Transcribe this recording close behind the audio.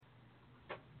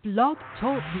Blog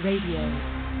Talk Radio.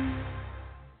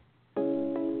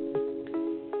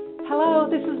 Hello,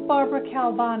 this is Barbara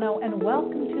Calvano, and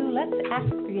welcome to Let's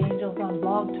Ask the Angels on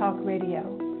Blog Talk Radio.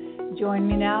 Join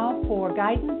me now for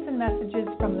guidance and messages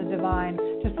from the divine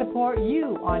to support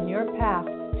you on your path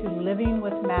to living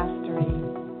with mastery.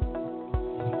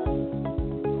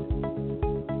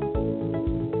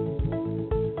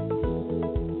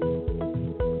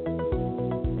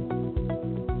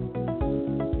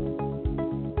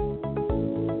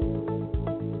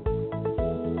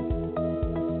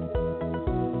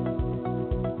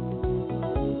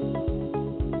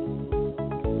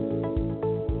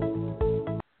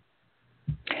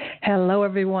 Hello,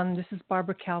 everyone. This is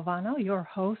Barbara Calvano, your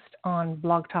host on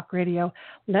Blog Talk Radio.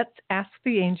 Let's Ask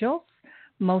the Angels,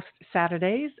 most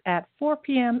Saturdays at 4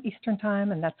 p.m. Eastern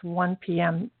Time, and that's 1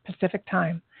 p.m. Pacific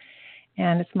Time.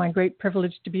 And it's my great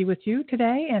privilege to be with you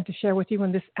today and to share with you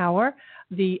in this hour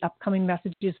the upcoming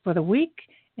messages for the week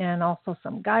and also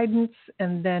some guidance,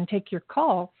 and then take your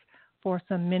calls for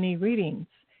some mini readings.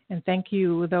 And thank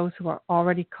you, those who are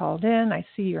already called in. I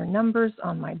see your numbers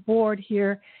on my board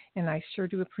here, and I sure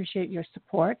do appreciate your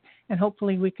support. And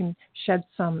hopefully we can shed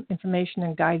some information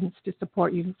and guidance to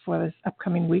support you for this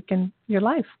upcoming week in your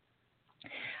life.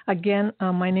 Again,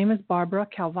 my name is Barbara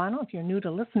Calvano, if you're new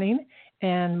to listening,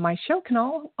 and my show can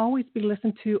always be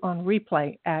listened to on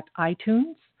replay at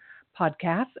iTunes,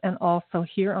 podcasts, and also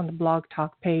here on the Blog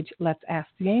Talk page, Let's Ask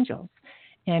the Angels.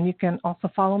 And you can also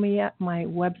follow me at my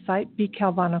website, B.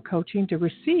 Calvano Coaching, to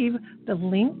receive the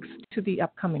links to the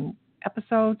upcoming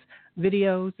episodes,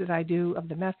 videos that I do of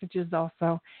the messages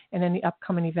also, and any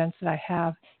upcoming events that I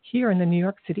have here in the New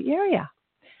York City area.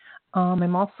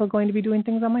 I'm also going to be doing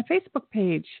things on my Facebook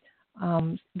page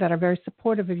that are very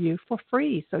supportive of you for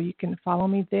free, so you can follow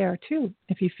me there too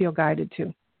if you feel guided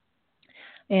to.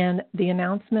 And the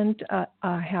announcement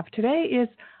I have today is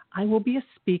I will be a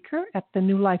speaker at the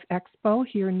New Life Expo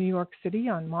here in New York City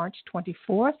on March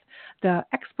 24th. The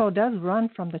expo does run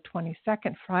from the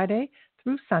 22nd, Friday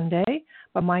through Sunday,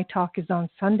 but my talk is on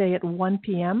Sunday at 1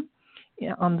 p.m.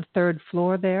 on the third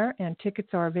floor there, and tickets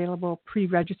are available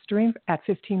pre-registering at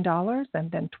 $15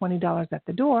 and then $20 at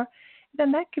the door.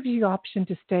 Then that gives you the option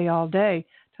to stay all day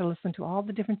to listen to all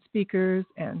the different speakers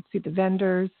and see the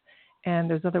vendors, and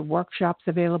there's other workshops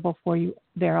available for you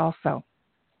there also.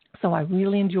 So I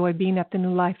really enjoy being at the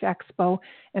New Life Expo,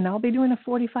 and I'll be doing a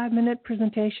 45-minute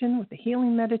presentation with a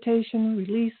healing meditation,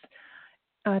 release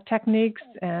techniques,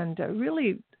 and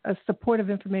really supportive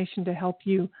information to help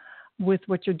you with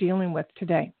what you're dealing with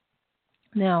today.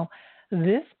 Now,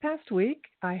 this past week,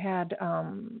 I had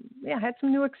some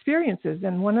new experiences,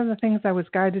 and one of the things I was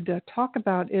guided to talk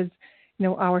about is,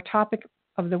 our topic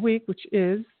of the week, which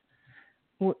is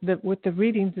with the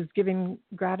readings, is giving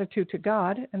gratitude to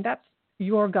God, and that's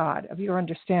your God of your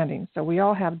understanding. So we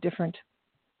all have different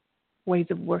ways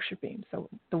of worshiping. So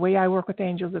the way I work with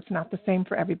angels, it's not the same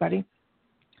for everybody.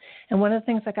 And one of the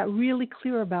things I got really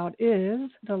clear about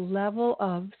is the level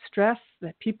of stress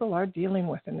that people are dealing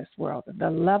with in this world,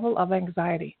 the level of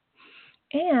anxiety,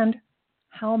 and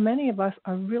how many of us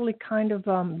are really kind of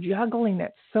juggling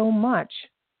it so much.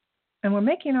 And we're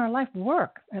making our life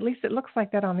work. At least it looks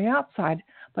like that on the outside.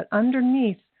 But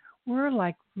underneath, we're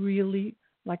really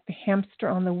like the hamster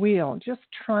on the wheel, just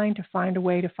trying to find a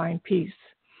way to find peace.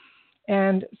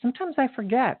 And sometimes I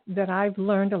forget that I've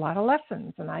learned a lot of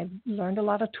lessons, and I've learned a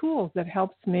lot of tools that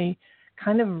helps me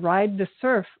kind of ride the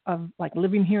surf of like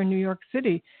living here in New York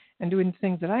City and doing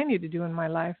things that I need to do in my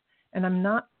life. And I'm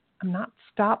not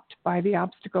stopped by the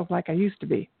obstacles like I used to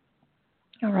be.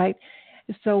 All right.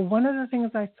 So one of the things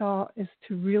I saw is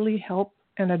to really help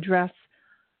and address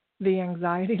the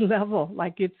anxiety level,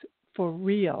 like it's for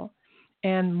real.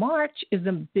 And March is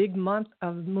a big month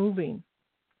of moving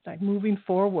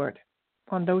forward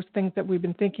on those things that we've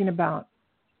been thinking about,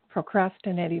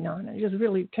 procrastinating on, and just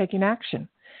really taking action.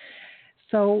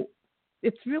 So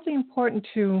it's really important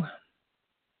to,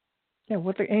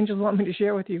 what the angels want me to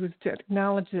share with you is to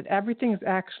acknowledge that everything is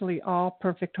actually all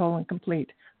perfect, whole, and complete.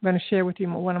 I'm going to share with you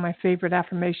one of my favorite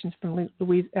affirmations from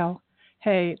Louise L.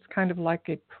 Hay. It's kind of like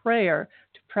a prayer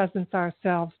to presence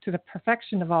ourselves to the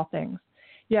perfection of all things.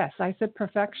 Yes, I said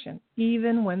perfection,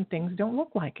 even when things don't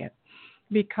look like it.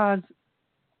 Because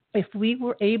if we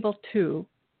were able to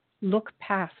look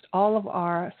past all of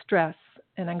our stress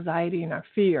and anxiety and our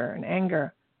fear and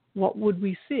anger, what would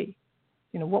we see?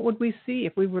 What would we see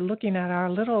if we were looking at our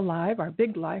little life, our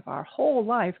big life, our whole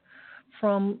life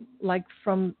from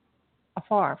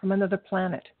afar, from another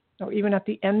planet, or even at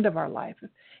the end of our life?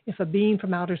 If a being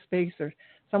from outer space or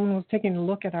someone was taking a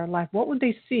look at our life, what would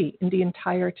they see in the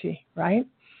entirety, right?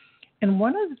 And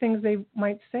one of the things they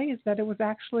might say is that it was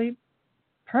actually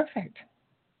perfect.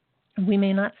 And we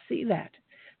may not see that.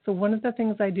 So one of the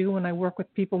things I do when I work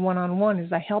with people one-on-one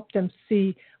is I help them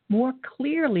see more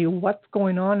clearly what's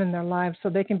going on in their lives so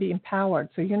they can be empowered.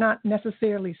 So you're not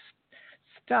necessarily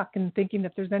stuck in thinking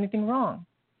that there's anything wrong.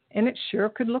 And it sure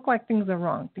could look like things are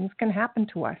wrong. Things can happen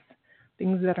to us,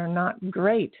 things that are not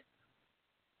great.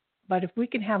 But if we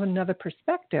can have another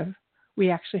perspective, we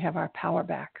actually have our power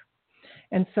back.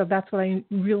 And so that's what I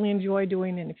really enjoy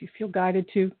doing. And if you feel guided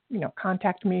to,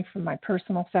 contact me for my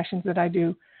personal sessions that I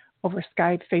do over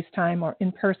Skype, FaceTime, or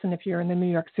in person if you're in the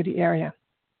New York City area.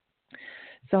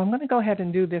 So I'm going to go ahead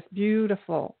and do this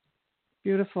beautiful,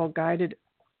 beautiful guided.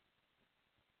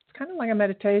 It's kind of like a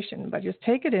meditation, but just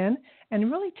take it in and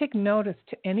really take notice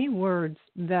to any words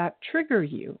that trigger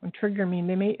you. And trigger mean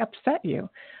they may upset you.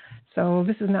 So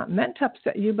this is not meant to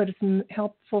upset you, but it's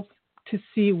helpful to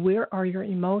see where are your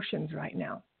emotions right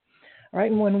now. All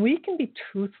right, and when we can be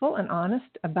truthful and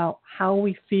honest about how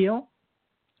we feel,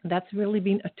 that's really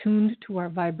being attuned to our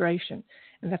vibration.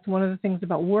 And that's one of the things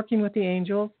about working with the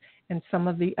angels and some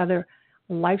of the other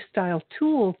lifestyle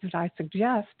tools that I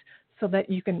suggest so that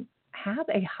you can have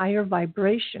a higher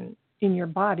vibration in your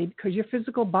body, because your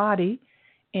physical body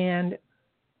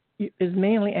is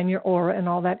mainly, and your aura and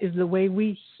all that is the way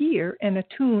we hear and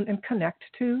attune and connect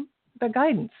to the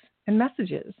guidance and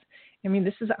messages. I mean,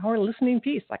 this is our listening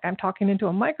piece. Like I'm talking into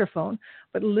a microphone,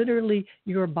 but literally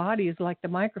your body is like the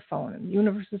microphone, and the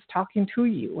universe is talking to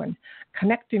you and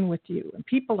connecting with you, and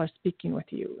people are speaking with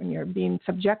you, and you're being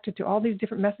subjected to all these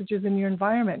different messages in your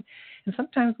environment. And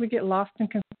sometimes we get lost and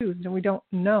confused and we don't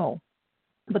know.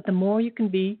 But the more you can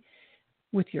be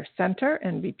with your center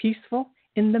and be peaceful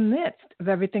in the midst of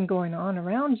everything going on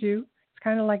around you, it's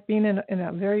kind of like being in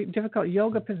a very difficult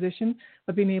yoga position,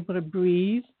 but being able to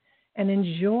breathe and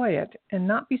enjoy it and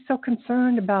not be so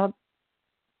concerned about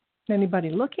anybody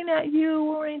looking at you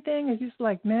or anything. It's just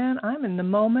like, man, I'm in the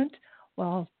moment.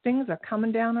 Well, things are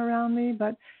coming down around me,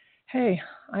 but hey,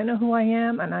 I know who I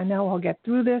am, and I know I'll get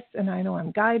through this, and I know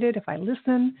I'm guided if I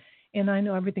listen, and I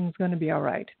know everything's going to be all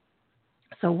right.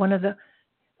 So one of the,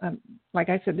 like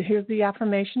I said, here's the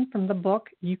affirmation from the book,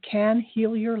 You Can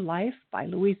Heal Your Life by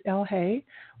Louise L. Hay,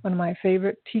 one of my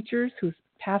favorite teachers who's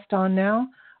passed on now.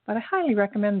 But I highly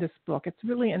recommend this book. It's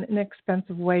really an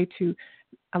inexpensive way to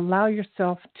allow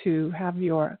yourself to have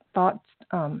your thoughts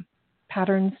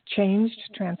patterns changed,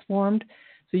 transformed,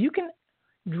 so you can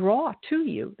draw to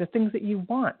you the things that you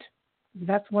want.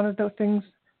 That's one of the things,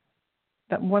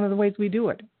 that one of the ways we do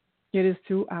it. It is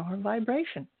through our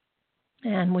vibration.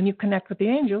 And when you connect with the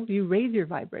angels, you raise your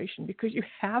vibration because you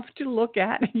have to look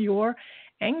at your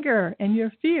anger and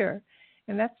your fear.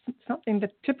 And that's something the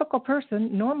typical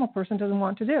person, normal person, doesn't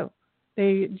want to do.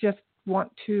 They just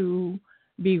want to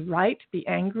be right, be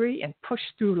angry, and push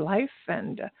through life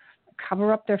and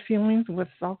cover up their feelings with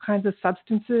all kinds of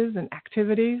substances and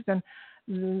activities. And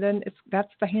then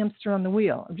that's the hamster on the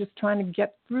wheel of just trying to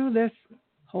get through this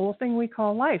whole thing we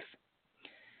call life.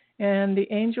 And the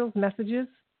angels' messages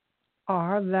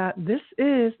are that this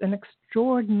is an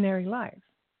extraordinary life.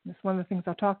 That's one of the things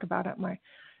I'll talk about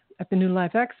at the New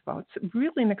Life Expo. It's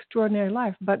really an extraordinary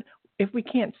life, but if we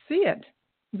can't see it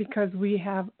because we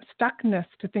have stuckness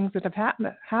to things that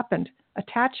have happened,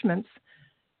 attachments,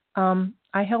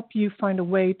 I help you find a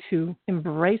way to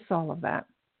embrace all of that,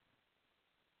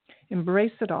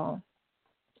 embrace it all,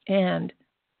 and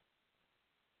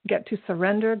get to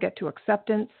surrender, get to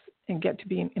acceptance, and get to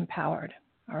being empowered.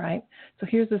 All right? So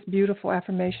here's this beautiful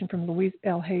affirmation from Louise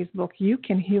L. Hay's book, You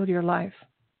Can Heal Your Life.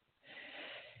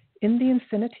 In the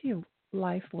infinity of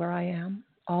life where I am,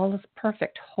 all is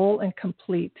perfect, whole, and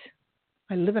complete.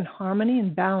 I live in harmony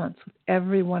and balance with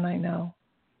everyone I know.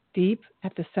 Deep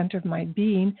at the center of my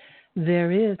being,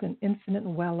 there is an infinite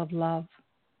well of love.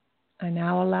 I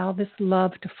now allow this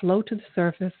love to flow to the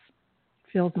surface.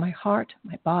 It fills my heart,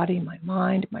 my body, my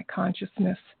mind, my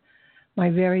consciousness, my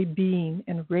very being,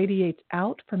 and radiates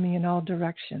out from me in all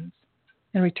directions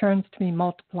and returns to me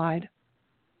multiplied.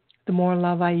 The more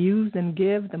love I use and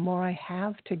give, the more I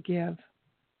have to give.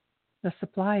 The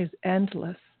supply is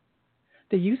endless.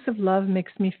 The use of love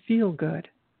makes me feel good.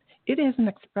 It is an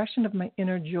expression of my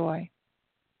inner joy.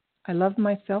 I love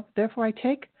myself, therefore I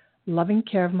take loving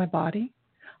care of my body.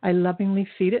 I lovingly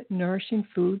feed it nourishing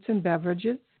foods and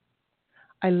beverages.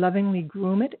 I lovingly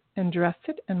groom it and dress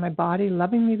it, and my body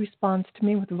lovingly responds to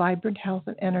me with vibrant health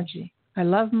and energy. I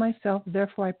love myself,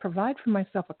 therefore I provide for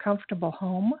myself a comfortable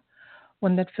home,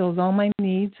 one that fills all my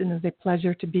needs and is a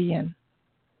pleasure to be in.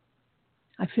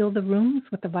 I fill the rooms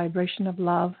with the vibration of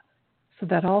love so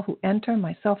that all who enter,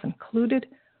 myself included,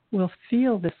 will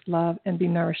feel this love and be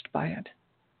nourished by it.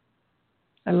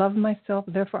 I love myself,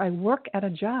 therefore I work at a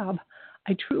job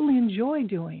I truly enjoy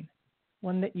doing,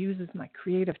 one that uses my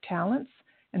creative talents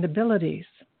and abilities,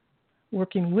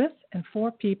 working with and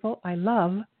for people I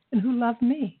love and who love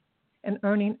me, and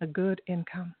earning a good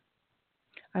income.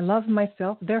 I love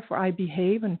myself, therefore I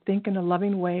behave and think in a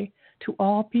loving way to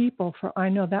all people, for I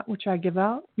know that which I give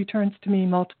out returns to me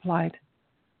multiplied.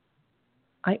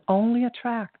 I only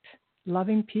attract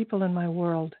loving people in my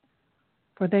world,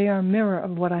 for they are a mirror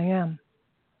of what I am.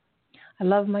 I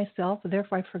love myself,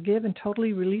 therefore I forgive and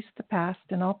totally release the past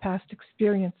and all past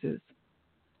experiences.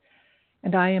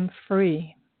 And I am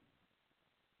free.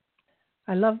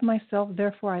 I love myself,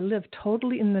 therefore I live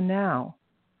totally in the now,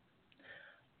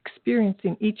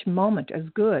 experiencing each moment as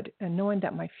good and knowing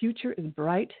that my future is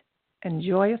bright and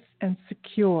joyous and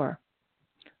secure.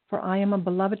 For I am a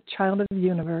beloved child of the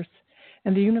universe,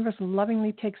 and the universe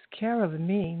lovingly takes care of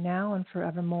me now and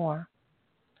forevermore.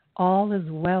 All is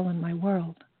well in my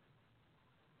world.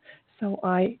 So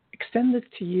I extend this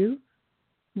to you,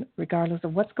 regardless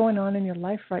of what's going on in your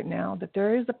life right now, that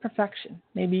there is a perfection.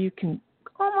 Maybe you can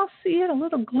almost see it, a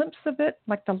little glimpse of it,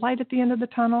 like the light at the end of the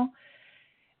tunnel.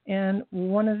 And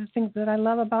one of the things that I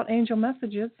love about angel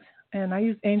messages, and I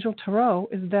use Angel Tarot,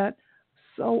 is that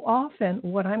so often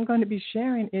what I'm going to be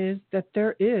sharing is that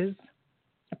there is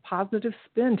a positive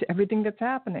spin to everything that's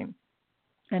happening.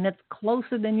 And it's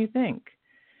closer than you think.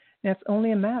 And it's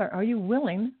only a matter, are you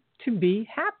willing to be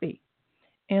happy?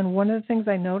 And one of the things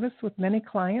I notice with many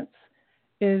clients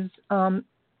is, and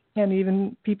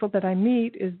even people that I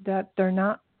meet, is that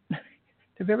they're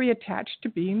very attached to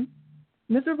being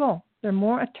miserable. They're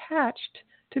more attached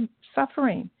to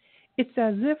suffering. It's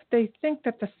as if they think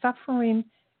that the suffering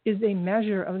is a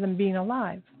measure of them being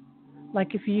alive.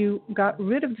 Like if you got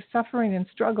rid of the suffering and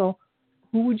struggle,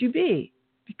 who would you be?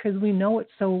 Because we know it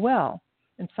so well.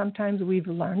 And sometimes we've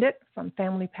learned it from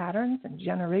family patterns and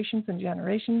generations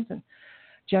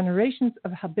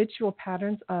of habitual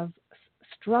patterns of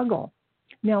struggle.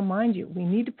 Now, mind you, we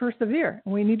need to persevere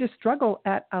and we need to struggle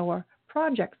at our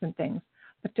projects and things.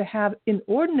 But to have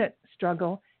inordinate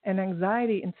struggle and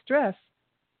anxiety and stress,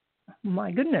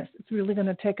 my goodness, it's really going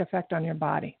to take effect on your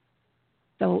body.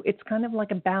 So it's kind of like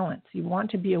a balance. You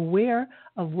want to be aware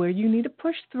of where you need to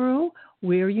push through,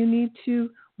 where you need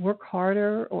to work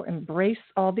harder or embrace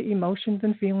all the emotions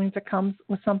and feelings that comes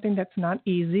with something that's not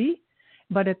easy,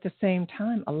 but at the same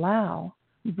time allow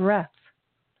breath,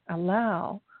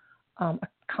 allow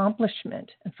accomplishment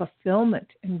and fulfillment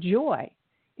and joy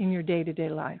in your day-to-day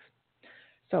life.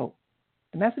 So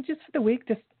the messages for the week,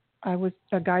 I was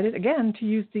guided again to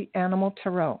use the Animal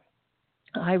Tarot.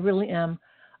 I really am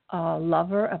a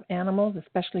lover of animals,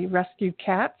 especially rescued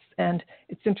cats, and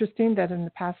it's interesting that in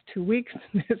the past 2 weeks,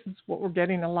 this is what we're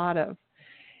getting a lot of.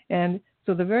 And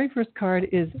so the very first card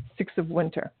is Six of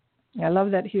Winter. I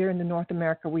love that here in the North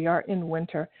America, we are in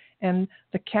winter. And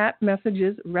the cat message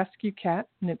is rescue cat,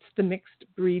 and it's the mixed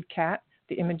breed cat.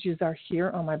 The images are here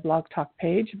on my Blog Talk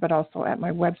page, but also at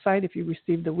my website if you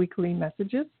receive the weekly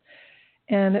messages.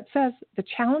 And it says, the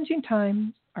challenging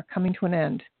times are coming to an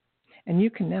end, and you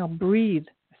can now breathe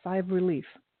a sigh of relief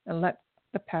and let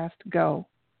the past go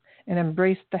and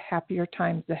embrace the happier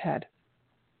times ahead.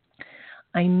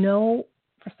 I know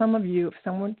for some of you, if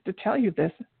someone to tell you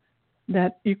this,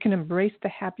 that you can embrace the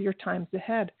happier times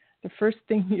ahead. The first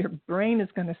thing your brain is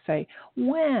going to say,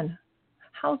 when?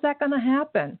 How's that going to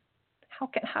happen?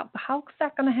 How's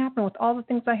that going to happen with all the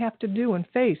things I have to do and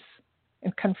face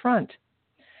and confront?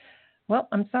 Well,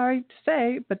 I'm sorry to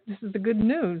say, but this is the good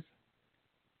news.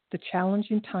 The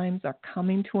challenging times are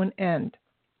coming to an end,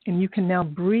 and you can now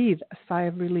breathe a sigh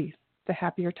of relief, the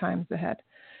happier times ahead.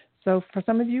 So for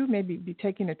some of you, maybe be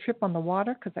taking a trip on the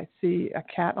water because I see a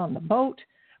cat on the boat.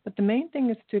 But the main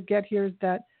thing is to get here is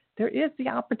that there is the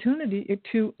opportunity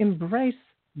to embrace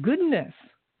goodness.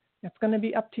 It's going to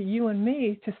be up to you and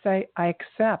me to say, I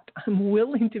accept. I'm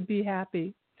willing to be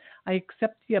happy. I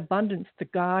accept the abundance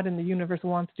that God and the universe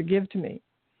wants to give to me.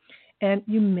 And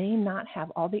you may not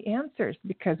have all the answers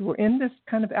because we're in this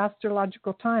kind of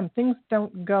astrological time. Things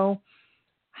don't go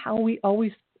how we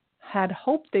always had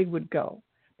hoped they would go.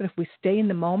 But if we stay in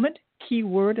the moment, key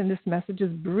word in this message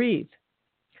is breathe.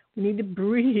 We need to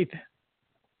breathe.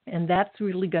 And that's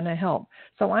really going to help.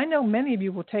 So I know many of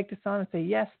you will take this on and say,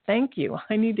 yes, thank you.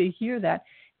 I need to hear that.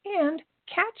 And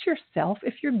catch yourself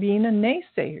if you're being a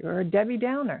naysayer or a Debbie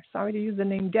Downer. Sorry to use the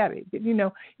name Debbie. But,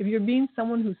 if you're being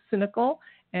someone who's cynical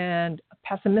and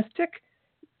pessimistic,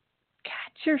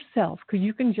 catch yourself because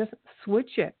you can just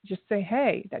switch it. Just say,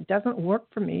 hey, that doesn't work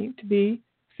for me to be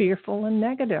fearful and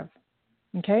negative.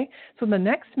 Okay, so the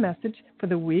next message for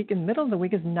the week, in the middle of the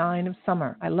week, is 9 of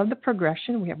summer. I love the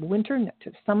progression. We have winter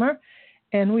to summer,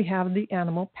 And we have the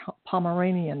animal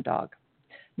Pomeranian dog.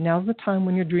 Now's the time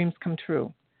when your dreams come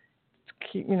true.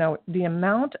 The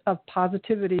amount of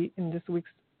positivity in this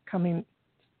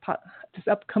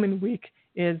upcoming week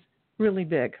is really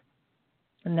big.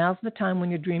 And now's the time when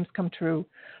your dreams come true.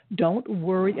 Don't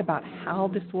worry about how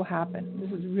this will happen.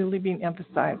 This is really being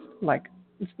emphasized, like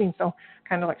it's being so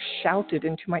kind of like shouted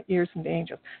into my ears from the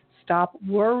angels. Stop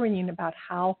worrying about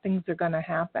how things are going to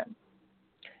happen.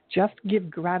 Just give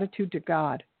gratitude to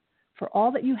God for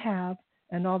all that you have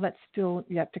and all that's still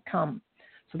yet to come.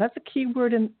 So that's a key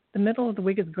word in the middle of the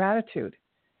week is gratitude.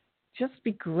 Just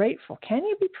be grateful. Can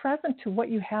you be present to what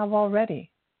you have already?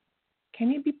 Can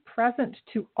you be present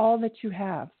to all that you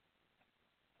have?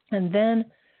 And then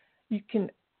you can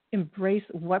embrace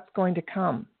what's going to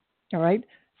come. All right?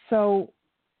 So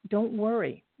don't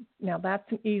worry. Now, that's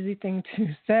an easy thing to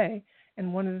say.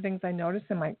 And one of the things I notice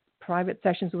in my private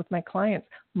sessions with my clients,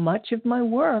 much of my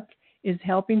work is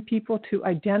helping people to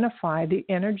identify the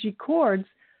energy cords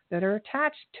that are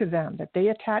attached to them, that they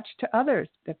attach to others,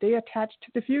 that they attach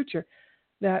to the future.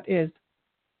 That is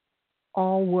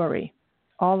all worry,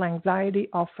 all anxiety,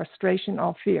 all frustration,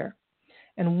 all fear.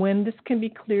 And when this can be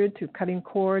cleared through cutting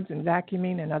cords and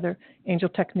vacuuming and other angel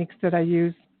techniques that I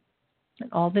use,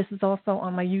 and all this is also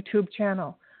on my YouTube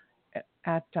channel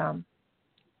at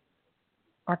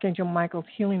Archangel Michael's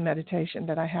Healing Meditation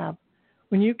that I have.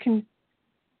 When you can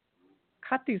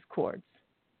cut these cords,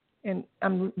 and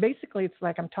basically it's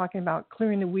like I'm talking about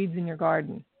clearing the weeds in your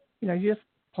garden. You just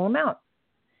pull them out.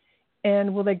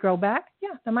 And will they grow back?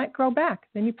 Yeah, they might grow back.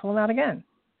 Then you pull them out again.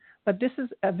 But this is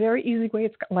a very easy way.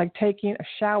 It's like taking a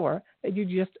shower that you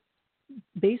just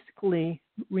basically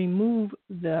remove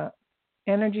the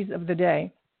energies of the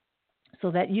day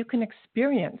so that you can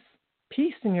experience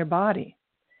peace in your body.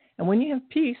 And when you have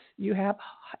peace, you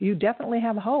definitely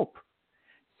have hope.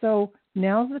 So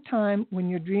now's the time when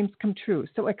your dreams come true.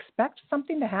 So expect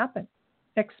something to happen.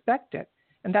 Expect it.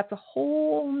 And that's a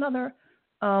whole nother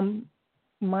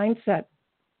mindset,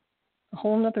 a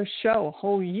whole nother show, a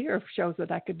whole year of shows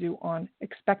that I could do on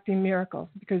expecting miracles.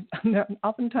 Because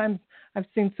oftentimes I've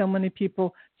seen so many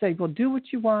people say, well, do what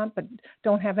you want, but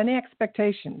don't have any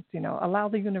expectations. Allow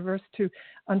the universe to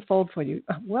unfold for you.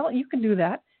 Well, you can do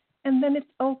that. And then it's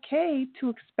okay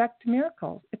to expect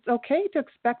miracles. It's okay to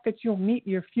expect that you'll meet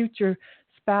your future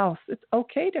spouse. It's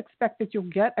okay to expect that you'll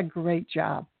get a great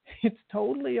job. It's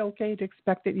totally okay to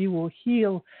expect that you will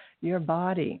heal your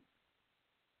body.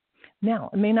 Now,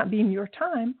 it may not be in your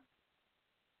time.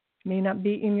 It may not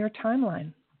be in your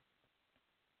timeline.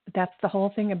 But that's the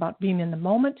whole thing about being in the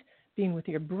moment, being with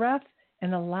your breath,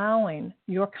 and allowing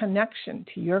your connection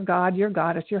to your God, your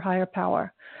goddess, your higher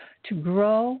power to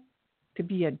grow, to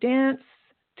be a dance,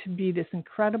 to be this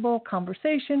incredible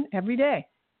conversation every day.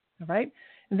 All right?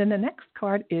 And then the next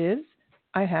card is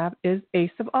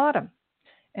Ace of Autumn.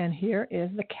 And here is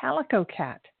the Calico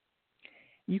Cat.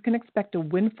 You can expect a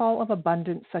windfall of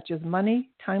abundance such as money,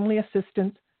 timely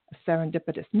assistance, a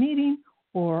serendipitous meeting,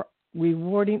 or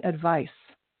rewarding advice.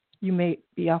 You may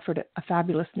be offered a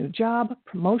fabulous new job,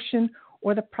 promotion,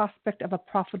 or the prospect of a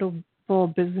profitable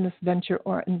business venture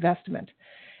or investment.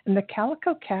 And the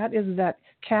Calico Cat is that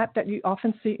cat that you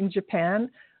often see in Japan,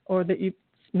 or that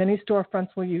many storefronts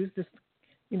will use, this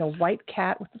white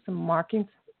cat with some markings,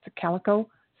 it's a calico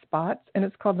spots, and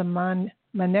it's called the Maneki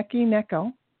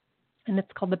Neko. And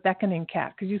it's called the beckoning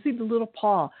cat because you see the little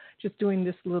paw just doing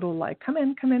this little come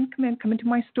into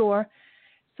my store.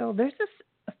 So there's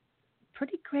this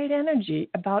pretty great energy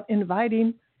about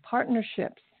inviting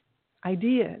partnerships,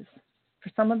 ideas. For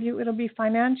some of you, it'll be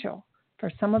financial.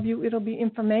 For some of you, it'll be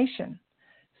information.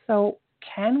 So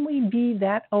can we be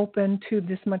that open to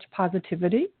this much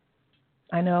positivity?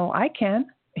 I know I can.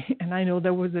 And I know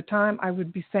there was a time I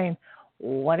would be saying,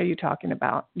 what are you talking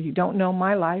about? You don't know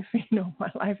my life.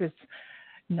 My life is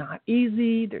not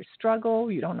easy. There's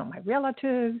struggle. You don't know my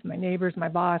relatives, my neighbors, my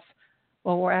boss.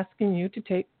 Well, we're asking you to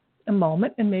take a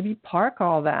moment and maybe park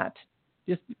all that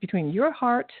just between your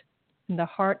heart and the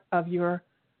heart of your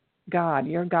God,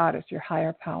 your goddess, your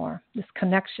higher power. This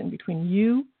connection between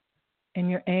you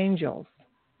and your angels.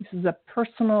 This is a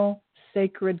personal,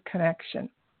 sacred connection.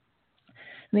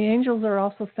 And the angels are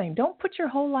also saying, don't put your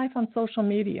whole life on social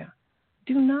media.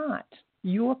 Do not.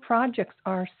 Your projects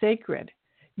are sacred.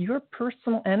 Your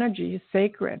personal energy is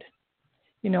sacred.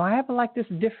 I have this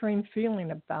differing feeling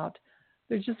about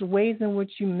there's just ways in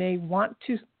which you may want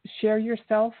to share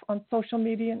yourself on social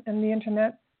media and the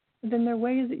internet, and then there are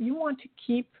ways that you want to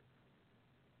keep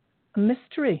a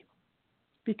mystery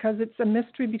because it's a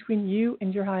mystery between you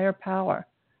and your higher power.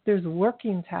 There's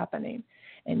workings happening.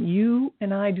 And you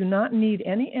and I do not need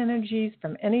any energies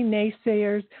from any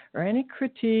naysayers or any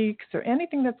critiques or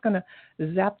anything that's going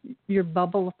to zap your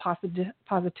bubble of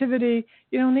positivity.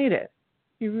 You don't need it.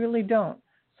 You really don't.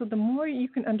 So the more you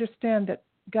can understand that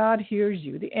God hears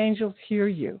you, the angels hear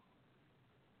you.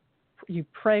 You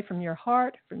pray from your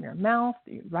heart, from your mouth,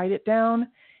 you write it down,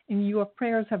 and your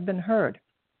prayers have been heard.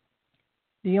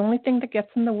 The only thing that gets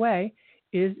in the way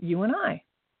is you and I,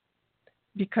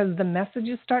 because the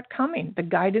messages start coming, the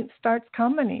guidance starts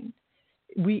coming.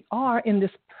 We are in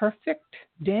this perfect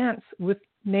dance with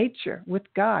nature, with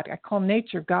God. I call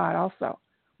nature God also.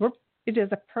 It is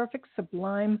a perfect,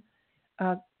 sublime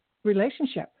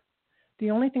relationship. The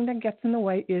only thing that gets in the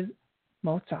way is,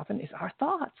 most often, is our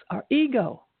thoughts, our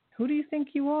ego. Who do you think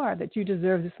you are that you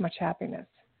deserve this much happiness?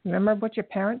 Remember what your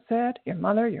parents said, your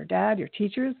mother, your dad, your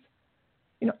teachers?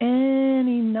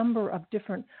 Any number of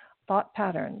different thought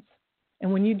patterns.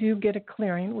 And when you do get a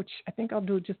clearing, which I think I'll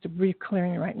do just a brief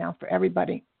clearing right now for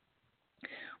everybody,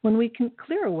 when we can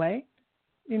clear away,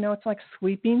 it's like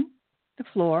sweeping the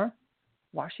floor,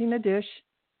 washing a dish.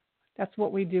 That's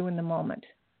what we do in the moment.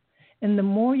 And the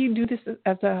more you do this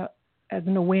as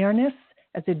an awareness,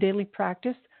 as a daily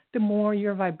practice, the more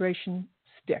your vibration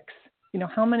sticks.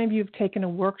 How many of you have taken a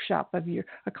workshop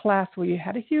a class where you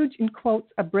had a huge, in quotes,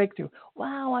 a breakthrough?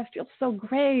 Wow, I feel so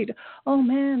great. Oh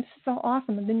man, this is so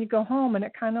awesome. And then you go home and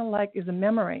it kind of like is a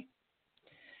memory.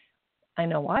 I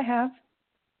know I have.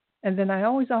 And then I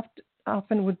always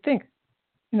often would think,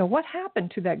 what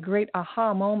happened to that great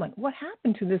aha moment? What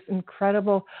happened to this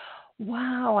incredible,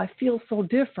 wow, I feel so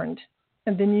different?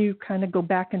 And then you kind of go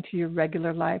back into your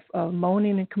regular life of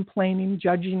moaning and complaining,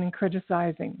 judging and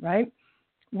criticizing, right?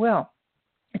 Well,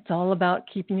 it's all about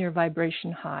keeping your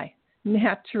vibration high.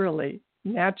 Naturally,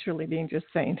 being just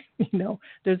saying,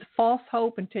 there's false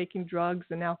hope in taking drugs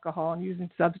and alcohol and using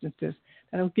substances.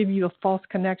 That'll give you a false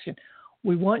connection.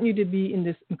 We want you to be in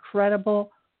this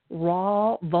incredible,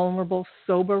 raw, vulnerable,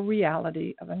 sober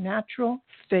reality of a natural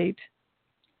state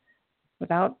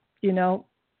without,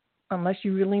 unless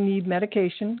you really need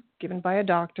medication given by a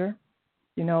doctor,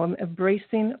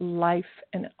 embracing life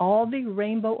and all the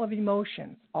rainbow of emotions,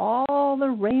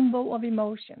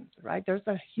 right? There's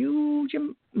a huge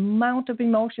amount of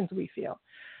emotions we feel,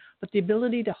 but the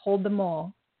ability to hold them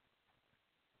all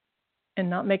and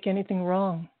not make anything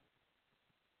wrong.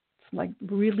 It's like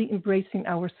really embracing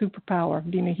our superpower of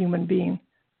being a human being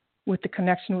with the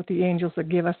connection with the angels that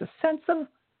give us a sense of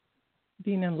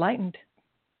being enlightened.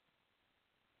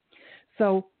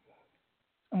 So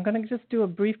I'm going to just do a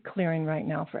brief clearing right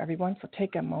now for everyone. So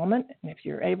take a moment, and if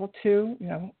you're able to,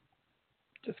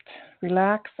 just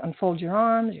relax, unfold your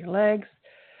arms, your legs.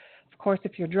 Of course,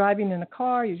 if you're driving in a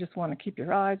car, you just want to keep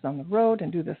your eyes on the road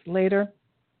and do this later.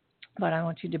 But I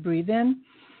want you to breathe in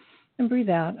and breathe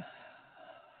out.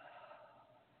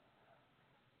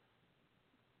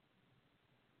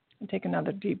 And take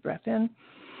another deep breath in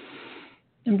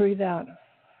and breathe out.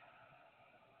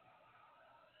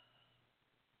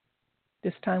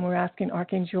 This time we're asking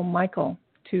Archangel Michael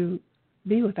to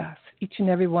be with us, each and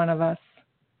every one of us.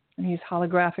 And he's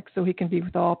holographic, so he can be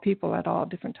with all people at all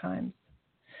different times.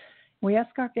 We ask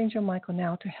Archangel Michael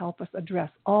now to help us address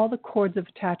all the cords of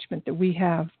attachment that we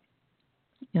have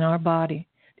in our body.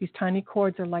 These tiny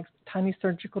cords are like tiny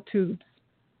surgical tubes.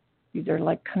 These are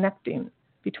like connecting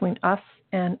between us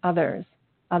and others.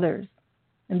 And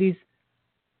these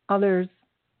others,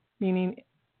 meaning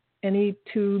any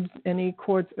tubes, any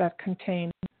cords that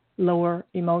contain lower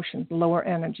emotions, lower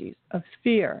energies of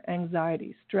fear,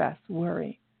 anxiety, stress,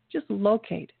 worry. Just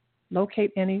locate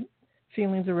any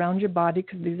feelings around your body,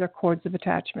 because these are cords of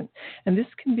attachment. And this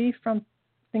can be from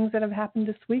things that have happened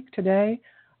this week, today,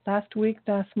 last week,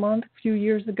 last month, a few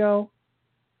years ago,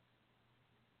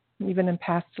 even in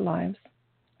past lives.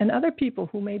 And other people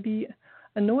who may be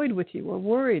annoyed with you or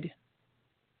worried,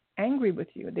 angry with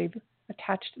you. They've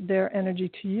attached their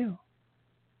energy to you.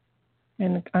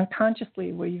 And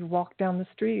unconsciously, where you've walked down the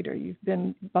street or you've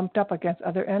been bumped up against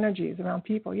other energies around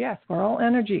people. Yes, we're all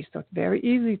energies, so it's very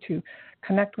easy to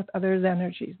connect with others'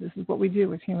 energies. This is what we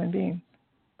do as human beings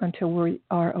until we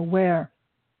are aware.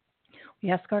 We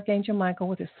ask Archangel Michael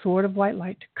with his sword of white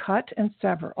light to cut and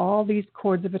sever all these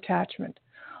cords of attachment,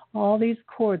 all these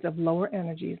cords of lower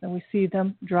energies, and we see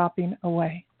them dropping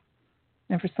away.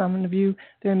 And for some of you,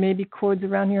 there may be cords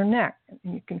around your neck,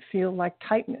 and you can feel like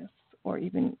tightness or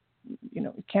even,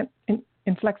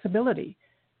 inflexibility,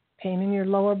 pain in your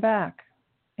lower back,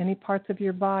 any parts of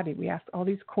your body. We ask all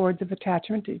these cords of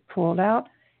attachment to be pulled out,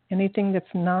 anything that's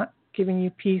not giving you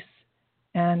peace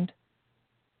and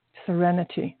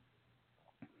serenity.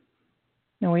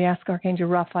 Now we ask Archangel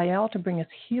Raphael to bring us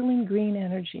healing green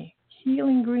energy,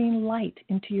 healing green light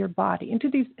into your body, into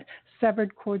these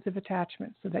severed cords of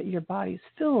attachment, so that your body is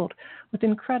filled with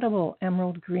incredible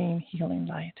emerald green healing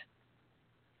light.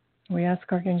 We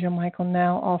ask Archangel Michael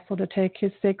now also to take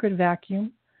his sacred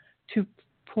vacuum to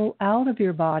pull out of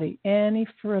your body any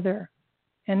further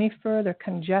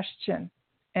congestion,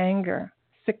 anger,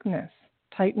 sickness,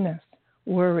 tightness,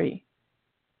 worry.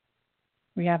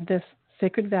 We have this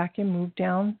sacred vacuum move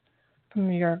down from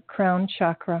your crown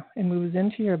chakra and moves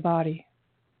into your body,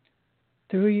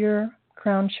 through your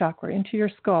crown chakra, into your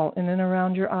skull, and then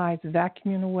around your eyes,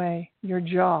 vacuuming away your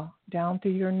jaw, down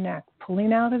through your neck,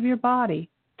 pulling out of your body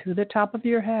to the top of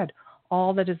your head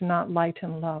all that is not light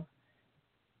and love.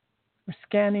 We're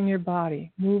scanning your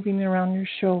body, moving around your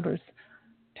shoulders,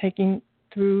 taking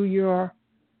through your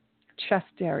chest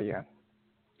area,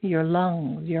 your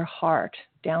lungs, your heart,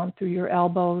 down through your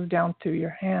elbows, down through your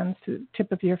hands, to the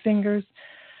tip of your fingers,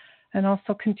 and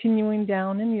also continuing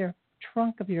down in your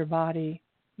trunk of your body,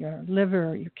 your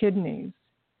liver, your kidneys,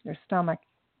 your stomach,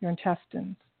 your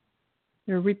intestines,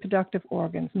 your reproductive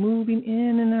organs, moving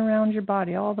in and around your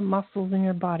body, all the muscles in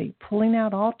your body, pulling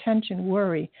out all tension,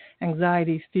 worry,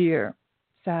 anxiety, fear,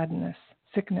 sadness,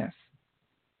 sickness,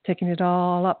 taking it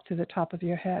all up to the top of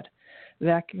your head,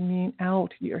 vacuuming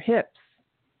out your hips,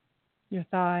 your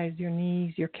thighs, your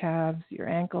knees, your calves, your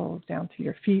ankles, down to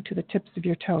your feet, to the tips of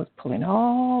your toes, pulling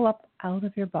all up out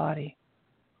of your body,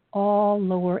 all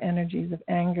lower energies of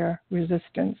anger,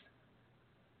 resistance,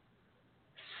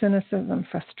 cynicism,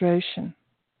 frustration,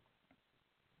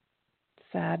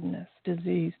 sadness,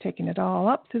 disease, taking it all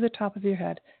up to the top of your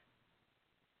head,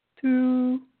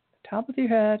 through the top of your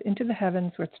head into the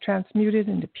heavens, where it's transmuted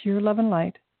into pure love and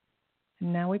light.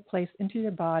 And now we place into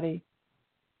your body,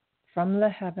 from the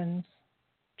heavens,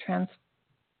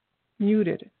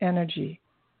 transmuted energy,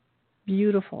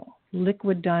 beautiful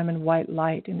liquid diamond white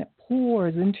light, and it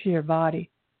pours into your body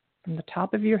from the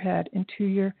top of your head into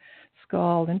your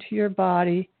skull, into your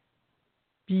body.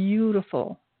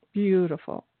 Beautiful,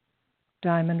 beautiful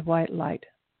diamond white light.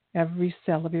 Every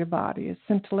cell of your body is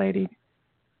scintillating,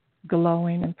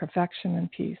 glowing in perfection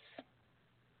and peace.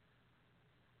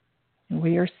 And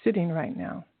we are sitting right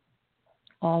now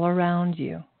all around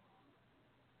you.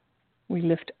 We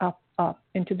lift up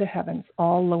into the heavens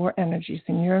all lower energies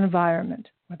in your environment,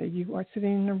 whether you are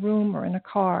sitting in a room or in a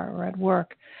car or at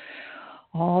work.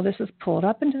 All this is pulled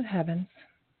up into the heavens,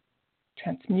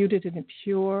 transmuted into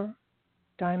pure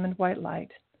diamond white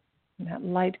light. And that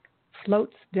light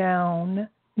floats down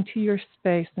into your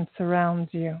space and surrounds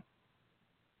you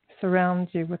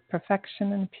with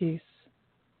perfection and peace.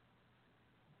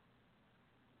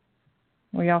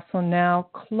 We also now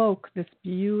cloak this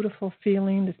beautiful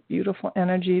feeling, this beautiful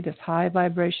energy, this high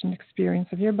vibration experience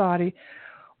of your body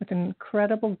with an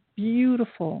incredible,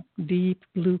 beautiful, deep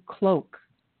blue cloak,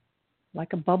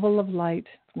 like a bubble of light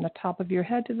from the top of your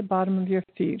head to the bottom of your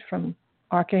feet, from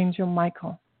Archangel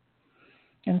Michael.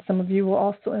 And some of you will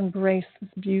also embrace this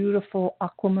beautiful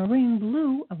aquamarine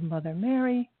blue of Mother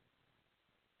Mary,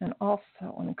 and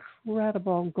also an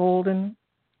incredible golden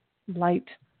light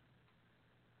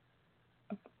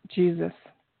of Jesus,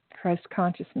 Christ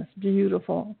consciousness,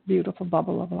 beautiful, beautiful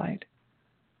bubble of light.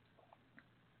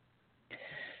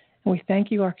 And we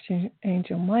thank you,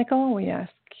 Archangel Michael. We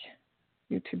ask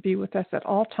you to be with us at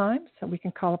all times so we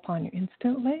can call upon you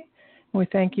instantly. And we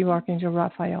thank you, Archangel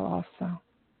Raphael, also.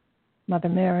 Mother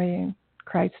Mary and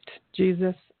Christ,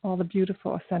 Jesus, all the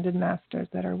beautiful ascended masters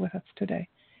that are with us today.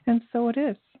 And so it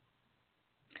is.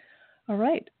 All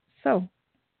right. So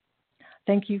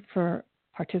thank you for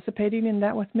participating in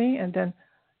that with me. And then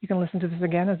you can listen to this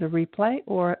again as a replay,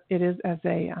 or it is as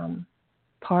a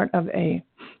part of a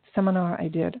seminar I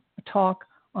did, a talk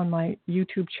on my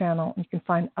YouTube channel. You can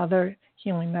find other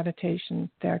healing meditations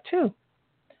there too.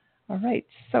 All right.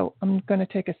 So I'm going to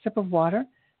take a sip of water,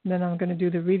 and then I'm going to do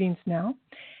the readings now.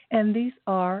 And these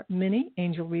are mini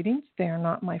angel readings. They are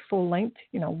not my full length,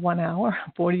 1 hour,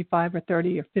 45 or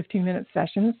 30 or 15-minute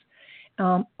sessions.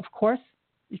 Of course,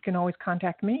 you can always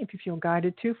contact me if you feel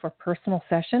guided to for a personal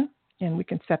session, and we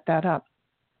can set that up.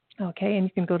 Okay, and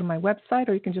you can go to my website,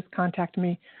 or you can just contact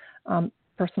me,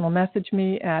 personal message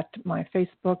me at my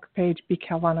Facebook page, B.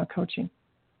 Calvano Coaching.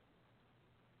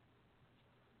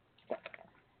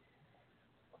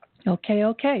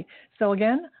 Okay. So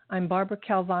again, I'm Barbara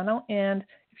Calvano, and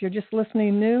if you're just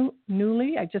listening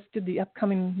newly, I just did the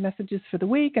upcoming messages for the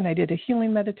week, and I did a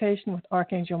healing meditation with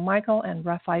Archangel Michael and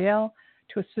Raphael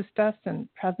to assist us in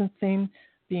presencing,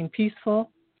 being peaceful,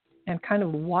 and kind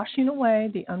of washing away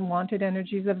the unwanted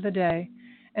energies of the day.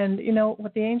 And,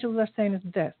 what the angels are saying is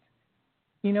this.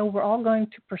 We're all going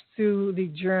to pursue the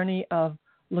journey of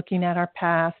looking at our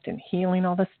past and healing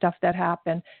all the stuff that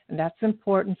happened. And that's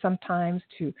important sometimes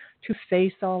to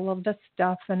face all of the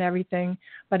stuff and everything.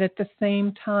 But at the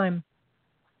same time,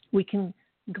 we can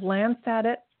glance at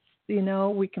it,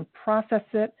 we can process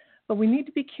it, but we need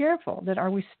to be careful that are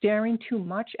we staring too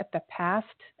much at the past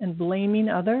and blaming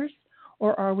others,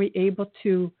 or are we able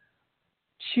to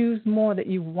choose more that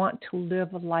you want to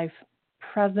live a life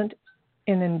present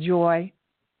and enjoy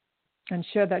and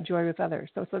share that joy with others?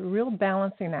 So it's a real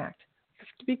balancing act. We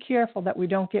have to be careful that we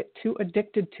don't get too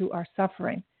addicted to our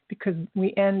suffering, because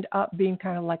we end up being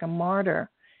kind of like a martyr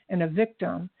and a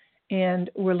victim, and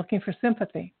we're looking for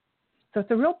sympathy. So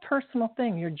it's a real personal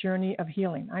thing, your journey of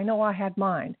healing. I know I had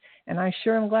mine, and I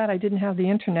sure am glad I didn't have the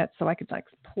internet so I could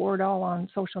pour it all on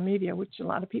social media, which a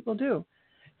lot of people do.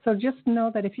 So just know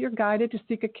that if you're guided to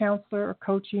seek a counselor or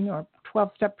coaching or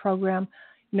 12-step program,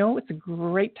 it's a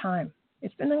great time.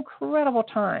 It's an incredible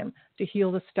time to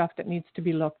heal the stuff that needs to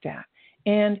be looked at.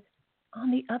 And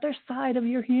on the other side of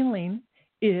your healing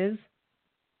is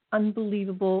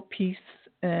unbelievable peace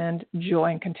and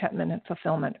joy and contentment and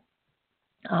fulfillment.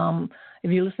 If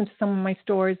you listen to some of my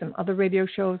stories and other radio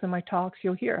shows and my talks,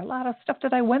 you'll hear a lot of stuff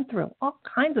that I went through, all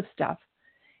kinds of stuff.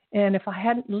 And if I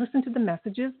hadn't listened to the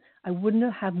messages, I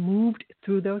wouldn't have moved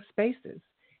through those spaces.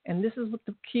 And this is what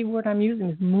the key word I'm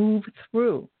using is move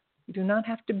through. You do not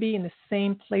have to be in the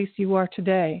same place you are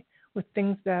today with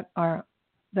things that are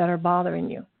bothering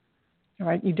you. All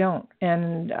right, you don't.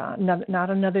 And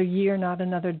not another year, not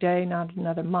another day, not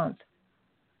another month.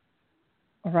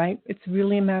 All right? It's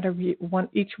really a matter of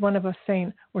each one of us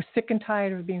saying we're sick and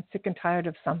tired of being sick and tired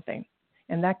of something.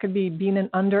 And that could be being an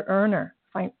under-earner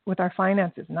with our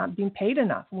finances, not being paid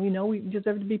enough. We know we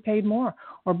deserve to be paid more.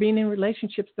 Or being in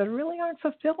relationships that really aren't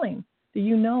fulfilling.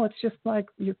 It's just like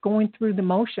you're going through the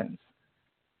motions.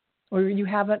 Or you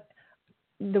haven't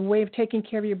the way of taking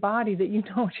care of your body that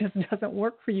just doesn't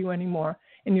work for you anymore.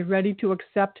 And you're ready to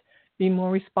accept being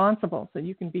more responsible so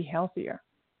you can be healthier.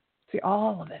 See,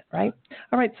 all of it, right?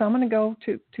 All right, so I'm going to go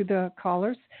to the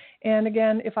callers. And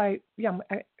again, I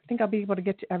think I'll be able to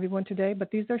get to everyone today, but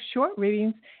these are short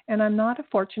readings, and I'm not a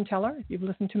fortune teller. If you've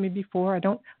listened to me before, I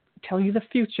don't tell you the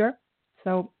future,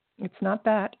 so it's not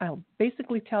that. I'll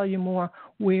basically tell you more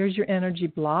where's your energy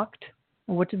blocked,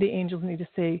 and what do the angels need to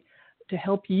say to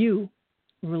help you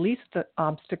release the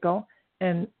obstacle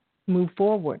and move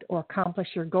forward or accomplish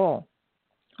your goal.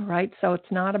 All right, so it's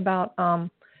not about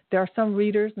there are some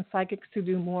readers and psychics who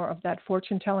do more of that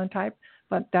fortune-telling type,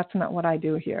 but that's not what I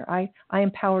do here. I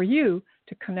empower you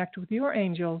to connect with your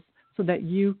angels so that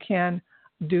you can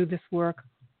do this work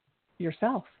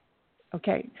yourself.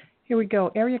 Okay, here we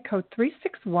go. Area code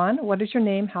 361. What is your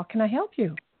name? How can I help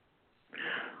you?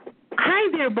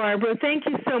 Hi there, Barbara. Thank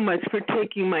you so much for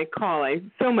taking my call. I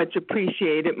so much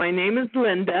appreciate it. My name is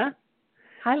Linda.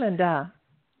 Hi, Linda.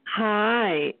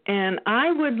 Hi, and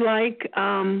I would like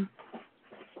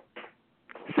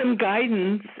some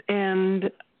guidance and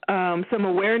some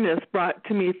awareness brought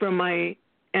to me from my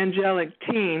angelic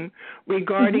team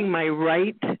regarding my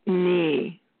right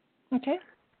knee. Okay.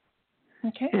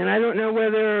 And I don't know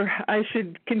whether I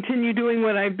should continue doing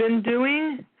what I've been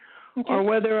doing or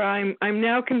whether I'm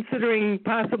now considering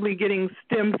possibly getting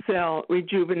stem cell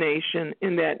rejuvenation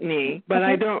in that knee. But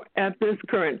I don't, at this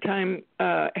current time,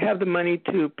 have the money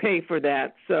to pay for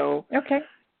that. So.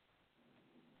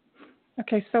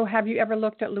 Okay, so have you ever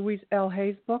looked at Louise L.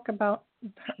 Hay's book about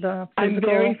the physical? I'm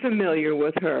very familiar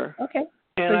with her. Okay.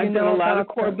 And I've done a lot of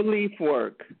core belief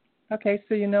work. Okay,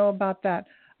 so you know about that.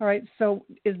 All right, so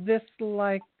is this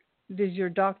like, did your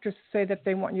doctor say that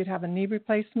they want you to have a knee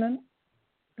replacement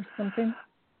or something?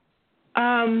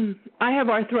 I have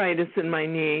arthritis in my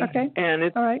knee, and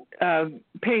it's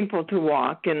painful to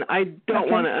walk, and I don't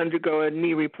want to undergo a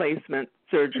knee replacement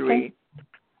surgery. Okay.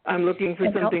 I'm looking for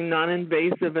something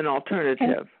non-invasive and alternative.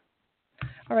 Okay.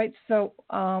 All right, so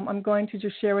I'm going to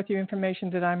just share with you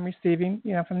information that I'm receiving,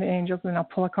 from the angels, and I'll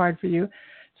pull a card for you.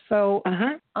 So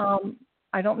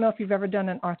I don't know if you've ever done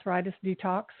an arthritis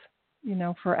detox,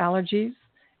 for allergies.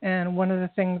 And one of the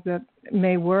things that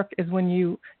may work is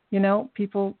when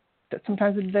people that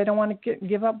sometimes they don't want to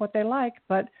give up what they like,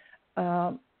 but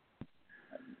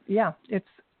it's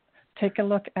take a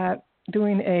look at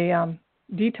doing a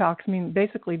detox. I mean,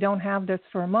 basically don't have this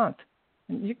for a month.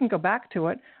 And you can go back to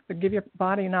it, but give your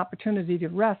body an opportunity to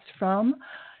rest from,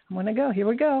 here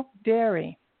we go,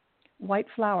 dairy, white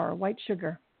flour, white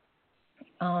sugar,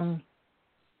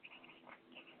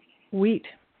 wheat,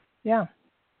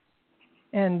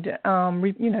 and,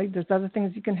 there's other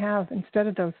things you can have instead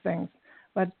of those things.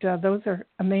 But those are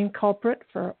a main culprit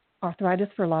for arthritis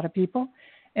for a lot of people.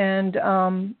 And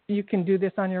you can do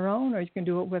this on your own, or you can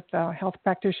do it with a health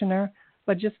practitioner.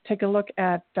 But just take a look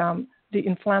at the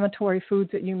inflammatory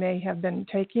foods that you may have been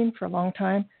taking for a long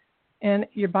time, and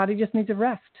your body just needs a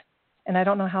rest. And I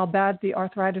don't know how bad the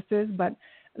arthritis is, but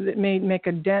it may make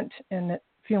a dent in it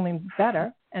feeling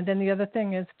better. And then the other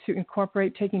thing is to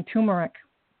incorporate taking turmeric,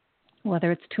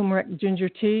 whether it's turmeric ginger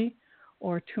tea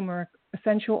or turmeric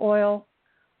essential oil.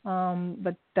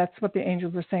 But that's what the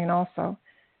angels are saying also.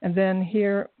 And then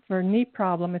here for knee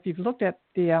problem, if you've looked at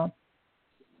the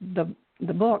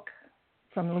book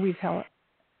from Louise L.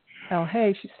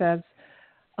 Hay, she says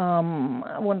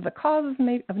one of the causes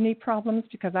of knee problems,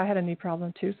 because I had a knee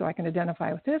problem too, so I can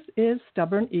identify with this, is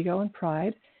stubborn ego and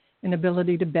pride,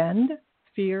 inability to bend,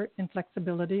 fear,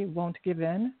 inflexibility, won't give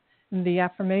in. And the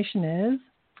affirmation is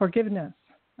forgiveness,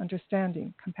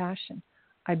 understanding, compassion.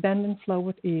 I bend and flow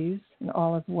with ease, and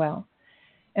all is well.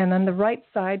 And on the right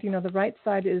side, the right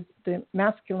side is the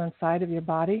masculine side of your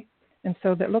body. And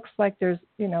so that looks like there's,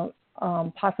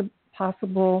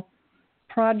 possible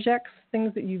projects,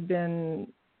 things that you've been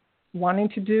wanting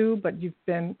to do, but you've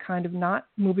been kind of not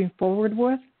moving forward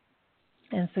with.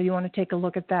 And so you want to take a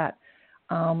look at that,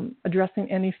 addressing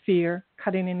any fear,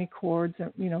 cutting any cords,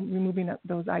 removing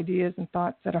those ideas and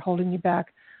thoughts that are holding you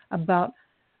back about,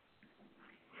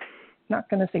 not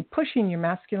going to say pushing your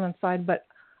masculine side, but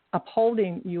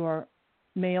upholding your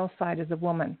male side as a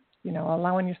woman,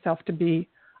 allowing yourself to be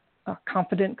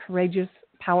confident, courageous,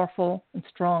 powerful, and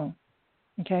strong.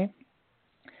 Okay?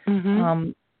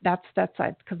 Mm-hmm. That's that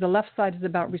side, because the left side is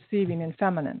about receiving and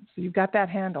feminine. So you've got that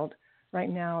handled. Right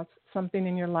now it's something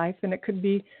in your life, and it could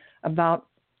be about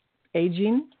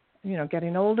aging,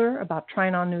 getting older, about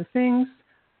trying on new things,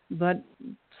 but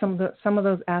some of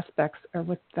those aspects are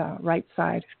with the right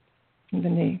side of the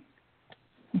knee.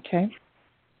 Okay?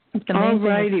 All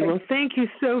righty. Well, thank you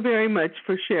so very much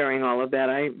for sharing all of that.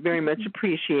 I very much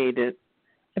appreciate it.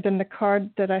 And then the card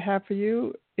that I have for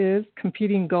you is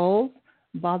competing goals,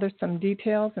 bothersome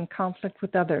details, and conflict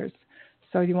with others.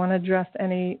 So you want to address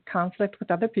any conflict with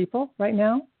other people right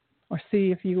now, or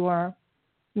see if you are,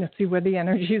 see where the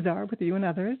energies are with you and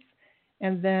others.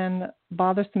 And then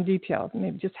bothersome details,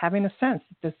 maybe just having a sense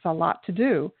that there's a lot to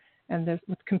do. And there's,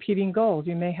 with competing goals,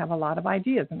 you may have a lot of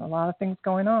ideas and a lot of things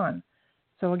going on.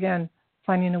 So again,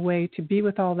 finding a way to be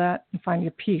with all that and find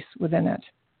your peace within it.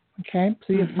 Okay?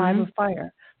 So you have 5 of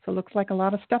fire. So it looks like a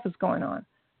lot of stuff is going on.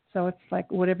 So it's like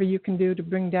whatever you can do to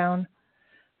bring down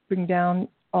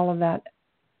all of that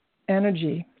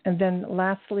energy. And then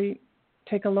lastly,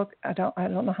 take a look. I don't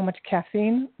know how much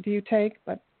caffeine do you take,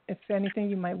 but if anything,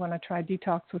 you might want to try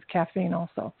detox with caffeine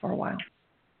also for a while.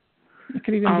 It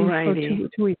could even be for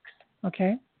 2 weeks.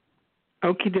 Okay?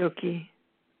 Okie dokie.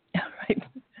 All right.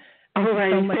 All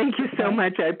right. Thank you so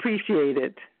much. I appreciate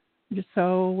it. You're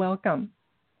so welcome.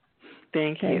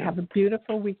 Thank you. Have a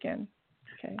beautiful weekend.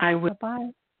 Okay. I will.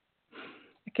 Bye-bye.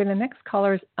 Okay, the next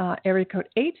caller is area code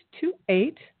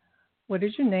 828. What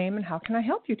is your name and how can I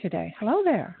help you today? Hello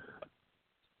there.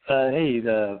 Hey,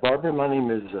 Barbara. My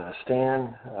name is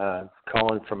Stan,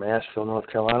 calling from Asheville, North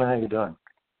Carolina. How you doing?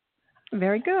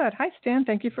 Very good. Hi, Stan.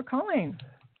 Thank you for calling.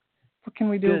 What can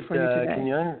we do for you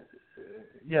today?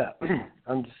 Yeah,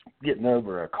 I'm just getting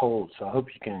over a cold, so I hope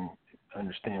you can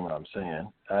understand what I'm saying.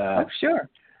 Sure.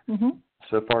 Mm-hmm.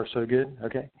 So far, so good?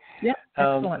 Okay. Yeah,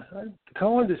 excellent. I'm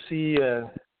calling to see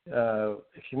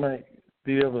if you might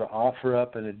be able to offer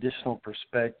up an additional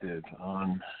perspective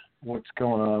on what's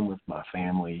going on with my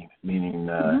family, meaning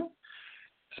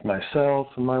it's myself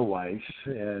and my wife,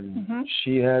 and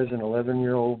she has an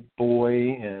 11-year-old boy,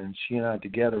 and she and I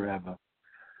together have a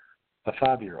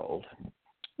 5-year-old.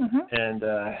 And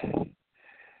if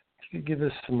you could give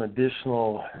us some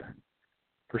additional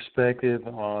perspective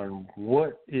on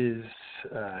what is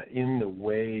in the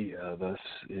way of us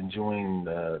enjoying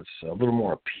a little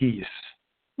more peace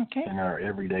in our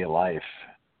everyday life.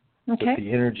 With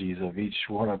the energies of each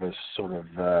one of us sort of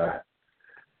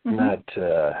not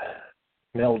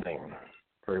melding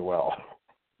very well.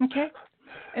 Okay.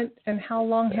 And how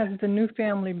long has the new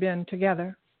family been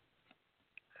together?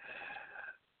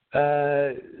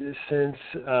 Since,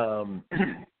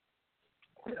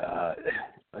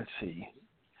 let's see,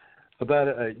 about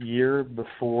a year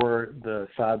before the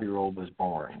 5-year-old was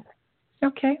born.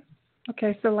 Okay,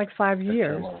 so like 5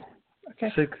 years.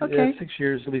 Okay. 6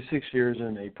 years. It'll be 6 years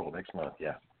in April next month,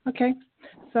 yeah. Okay.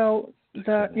 So,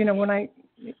 when I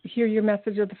hear your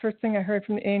message, the first thing I heard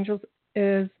from the angels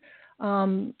is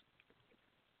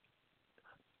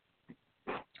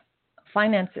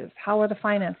finances. How are the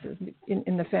finances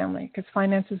in the family? Because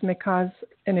finances may cause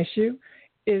an issue.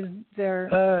 Is there?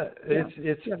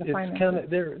 It's kind of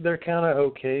they're kind of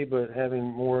okay, but having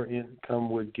more income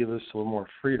would give us a little more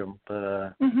freedom.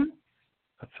 But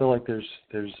I feel like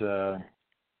there's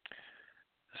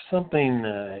something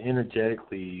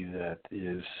energetically that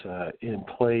is in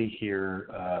play here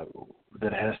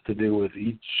that has to do with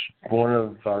each one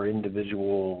of our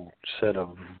individual set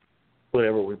of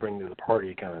whatever we bring to the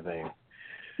party, kind of thing.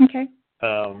 Okay.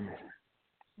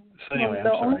 So anyway,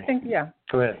 the I'm sorry. only thing,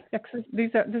 Go ahead.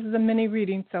 This is a mini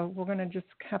reading, so we're going to just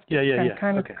have to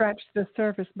kind of scratch the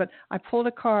surface. But I pulled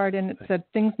a card, and it said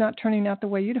things not turning out the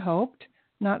way you'd hoped,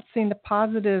 not seeing the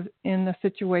positive in the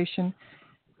situation,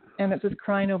 and it says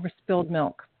crying over spilled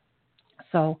milk.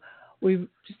 So we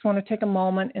just want to take a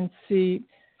moment and see.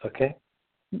 Okay.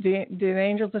 The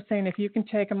angels are saying if you can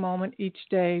take a moment each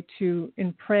day to,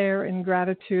 in prayer, in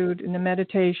gratitude, in the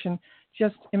meditation,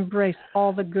 just embrace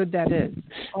all the good that is,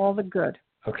 all the good.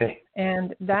 Okay.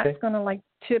 And that's going to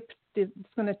tip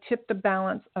the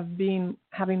balance of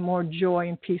having more joy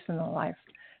and peace in the life.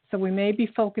 So we may be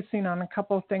focusing on a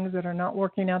couple of things that are not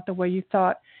working out the way you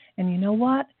thought. And you know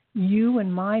what? You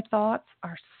and my thoughts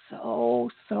are so,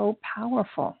 so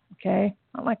powerful. Okay?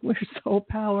 Not like we're so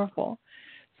powerful.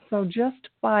 So just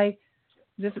by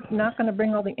this, it's not going to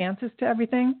bring all the answers to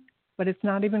everything, but it's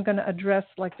not even going to address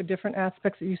the different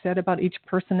aspects that you said about each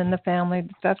person in the family.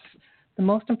 That's the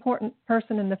most important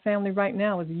person in the family right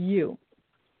now is you.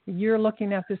 You're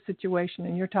looking at this situation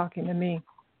and you're talking to me,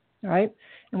 all right?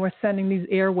 And we're sending these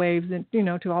airwaves and,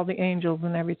 to all the angels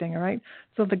and everything, all right?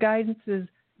 So the guidance is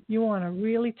you want to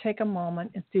really take a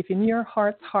moment and see if in your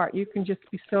heart's heart you can just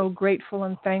be so grateful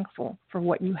and thankful for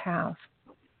what you have.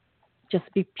 Just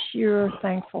be pure,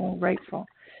 thankful, and grateful.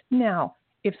 Now,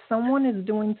 if someone is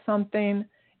doing something,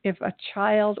 if a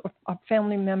child or a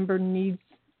family member needs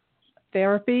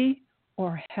therapy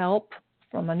or help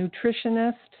from a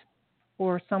nutritionist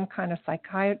or some kind of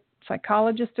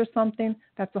psychologist or something,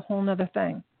 that's a whole other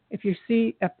thing. If you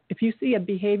see a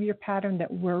behavior pattern that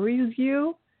worries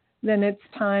you, then it's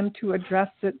time to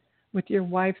address it with your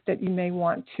wife that you may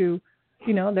want to,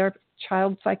 they're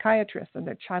child psychiatrists and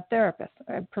they're child therapists.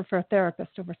 I prefer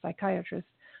therapists over psychiatrists,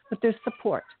 but there's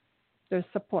support. There's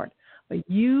support. But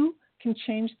you can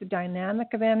change the dynamic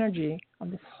of energy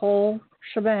of this whole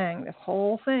shebang, this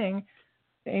whole thing.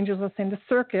 The angels are saying the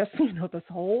circus, this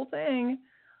whole thing,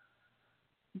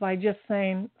 by just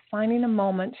finding a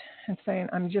moment and saying,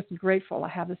 I'm just grateful. I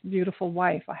have this beautiful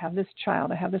wife. I have this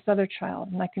child. I have this other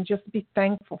child. And I can just be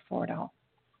thankful for it all.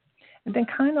 And then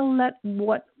kind of let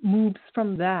what moves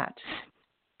from that,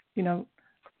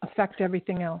 affect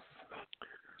everything else.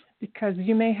 Because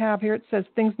you may have, here it says,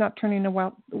 things not turning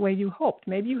out the way you hoped.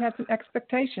 Maybe you had some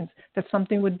expectations that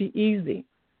something would be easy,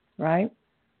 right?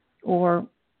 Or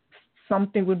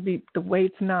something would be the way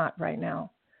it's not right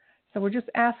now. So we're just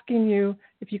asking you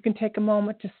if you can take a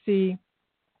moment to see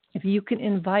if you can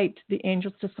invite the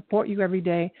angels to support you every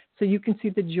day so you can see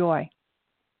the joy.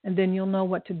 And then you'll know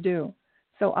what to do.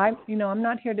 So I'm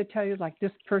not here to tell you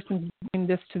this person's doing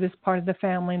this to this part of the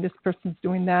family and this person's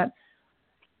doing that.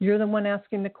 You're the one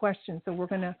asking the question. So we're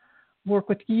going to work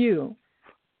with you,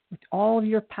 with all of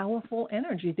your powerful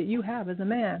energy that you have as a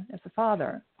man, as a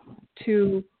father,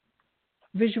 to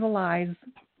visualize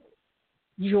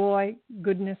joy,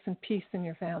 goodness, and peace in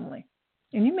your family.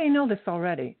 And you may know this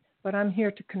already, but I'm here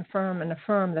to confirm and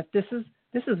affirm that this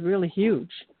is really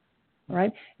huge.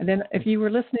 Right? And then if you were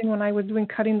listening when I was doing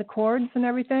cutting the cords and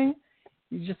everything,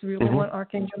 you just really want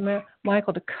Archangel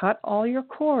Michael to cut all your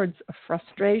cords of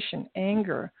frustration,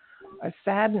 anger, or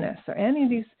sadness, or any of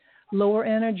these lower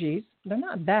energies. They're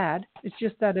not bad. It's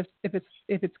just that if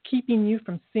it's keeping you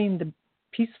from seeing the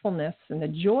peacefulness and the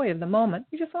joy of the moment,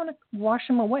 you just want to wash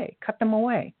them away, cut them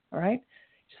away. All right?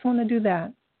 Just want to do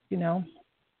that,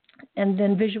 and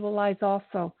then visualize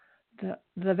also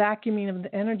the vacuuming of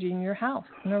the energy in your house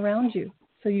and around you.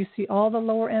 So you see all the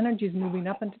lower energies moving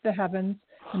up into the heavens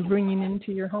and bringing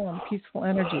into your home peaceful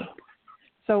energy.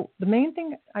 So the main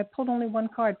thing, I pulled only one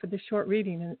card for this short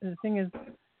reading, and the thing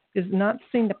is not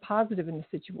seeing the positive in the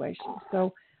situation.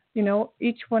 So,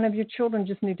 each one of your children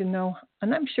just need to know,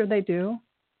 and I'm sure they do,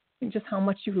 just how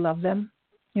much you love them,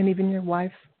 and even your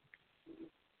wife.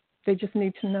 They just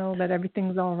need to know that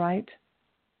everything's all right.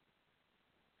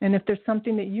 And if there's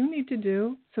something that you need to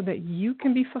do so that you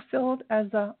can be fulfilled as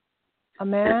a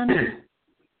man,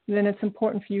 then it's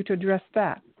important for you to address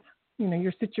that.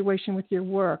 Your situation with your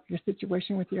work, your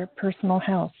situation with your personal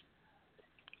health.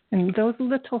 And those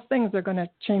little things are going to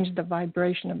change the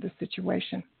vibration of the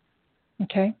situation.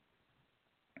 Okay?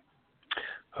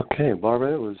 Okay,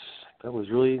 Barbara, that was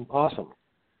really awesome.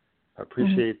 I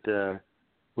appreciate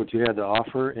what you had to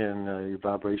offer, and your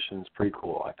vibration is pretty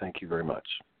cool. I thank you very much.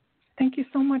 Thank you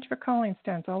so much for calling,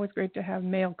 Stan. It's always great to have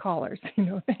male callers.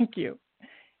 Thank you.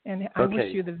 And I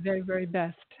wish you the very, very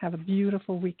best. Have a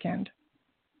beautiful weekend.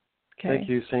 Okay. Thank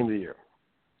you. Same to you.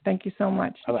 Thank you so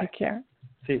much. Bye-bye. Take care.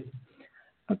 See you.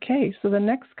 Okay, so the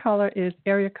next caller is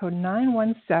area code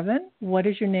 917. What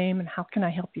is your name and how can I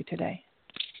help you today?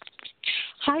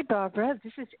 Hi, Barbara.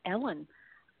 This is Ellen.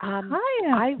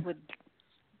 Hi.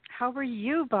 How are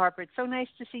you, Barbara? It's so nice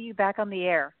to see you back on the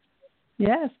air.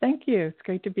 Yes, thank you. It's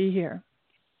great to be here.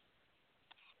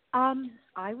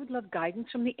 I would love guidance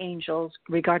from the angels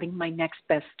regarding my next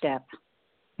best step.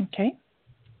 Okay.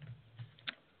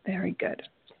 Very good.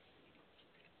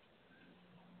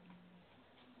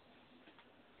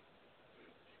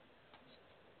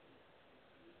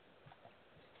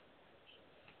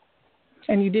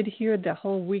 And you did hear the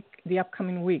whole week, the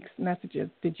upcoming week's messages,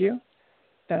 did you?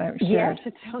 That I shared. Yes,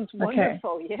 it sounds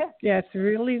wonderful. Okay. Yeah. Yeah,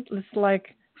 it's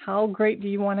like, how great do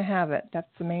you want to have it? That's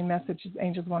the main message the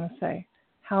angels want to say.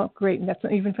 How great, and that's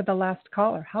even for the last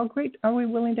caller. How great are we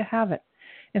willing to have it?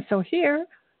 And so here,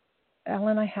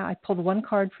 Ellen, I pulled one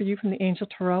card for you from the Angel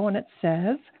Tarot, and it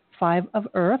says 5 of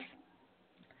Earth,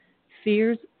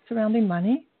 fears surrounding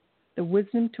money, the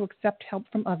wisdom to accept help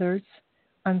from others,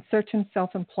 uncertain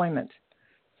self-employment.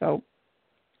 So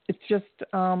it's just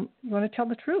you want to tell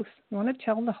the truth. You want to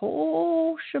tell the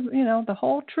whole, the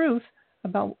whole truth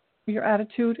about your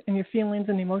attitude and your feelings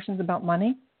and emotions about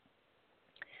money.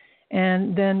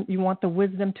 And then you want the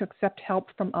wisdom to accept help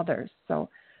from others. So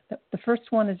the first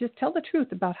one is just tell the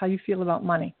truth about how you feel about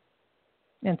money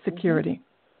and security.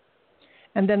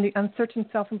 Mm-hmm. And then the uncertain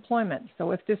self-employment.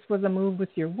 So if this was a move with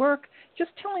your work,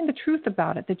 just telling the truth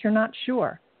about it, that you're not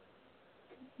sure.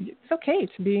 It's okay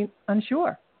to be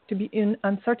unsure, to be in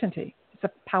uncertainty. It's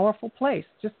a powerful place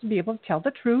just to be able to tell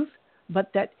the truth,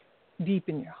 but that deep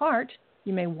in your heart,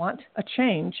 you may want a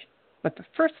change. But the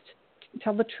first,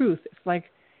 tell the truth. It's like,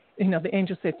 the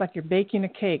angels say, it's like you're baking a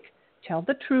cake. Tell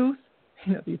the truth.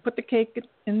 You put the cake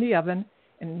in the oven,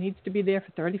 and it needs to be there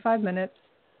for 35 minutes.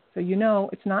 So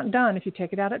it's not done if you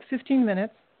take it out at 15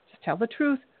 minutes. Just tell the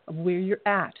truth of where you're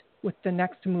at with the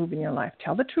next move in your life.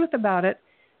 Tell the truth about it.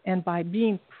 And by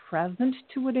being present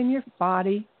to it in your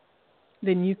body,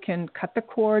 then you can cut the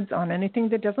cords on anything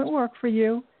that doesn't work for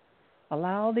you.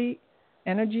 Allow the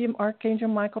energy of Archangel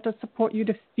Michael to support you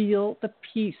to feel the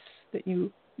peace that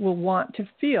you will want to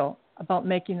feel about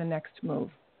making the next move.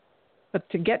 But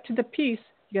to get to the peace,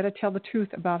 you got to tell the truth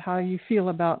about how you feel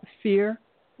about fear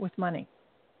with money.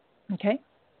 Okay?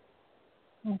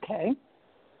 Okay.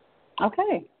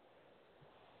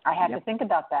 I had to think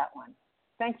about that one.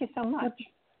 Thank you so much.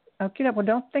 Okay, well,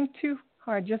 don't think too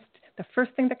hard. Just the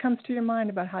first thing that comes to your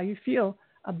mind about how you feel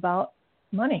about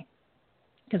money.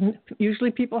 Because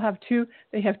usually people have two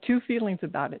feelings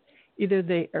about it. Either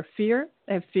they have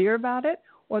fear about it,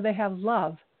 or they have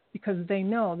love because they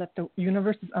know that the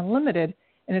universe is unlimited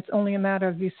and it's only a matter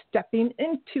of you stepping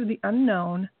into the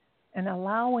unknown and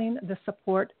allowing the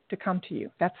support to come to you.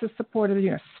 That's the support of the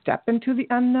universe. Step into the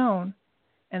unknown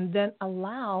and then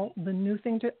allow the new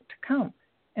thing to come.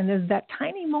 And there's that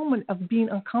tiny moment of being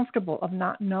uncomfortable, of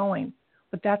not knowing.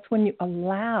 But that's when you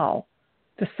allow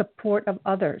the support of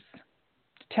others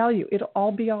to tell you it'll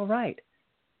all be all right.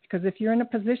 Because if you're in a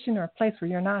position or a place where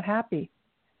you're not happy,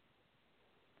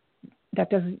 that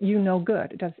does you no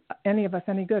good. It does any of us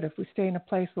any good if we stay in a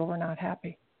place where we're not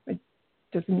happy. It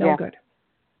does no good.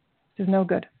 It does no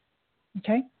good.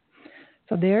 Okay?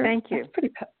 So there. Thank you.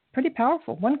 That's pretty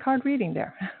powerful. One card reading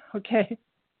there. Okay.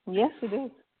 Yes, it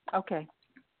is. Okay.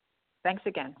 Thanks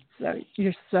again. So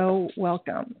you're so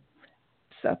welcome.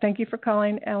 So thank you for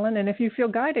calling, Ellen. And if you feel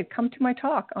guided, come to my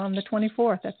talk on the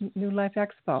 24th at New Life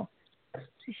Expo.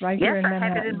 Right here in Manhattan.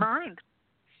 Yes, I have it in mind.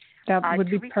 That would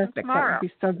be perfect. That would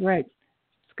be so great.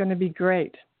 It's going to be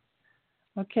great.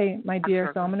 Okay, my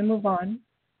dear, so I'm going to move on.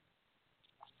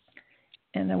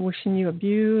 And I'm wishing you a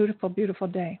beautiful, beautiful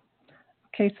day.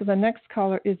 Okay, so the next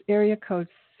caller is area code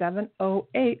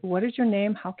 708. What is your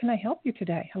name? How can I help you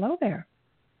today? Hello there.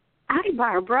 Hi,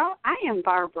 Barbara. I am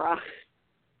Barbara.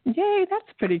 Yay, that's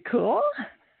pretty cool.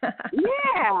 Yeah,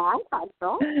 I thought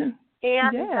so.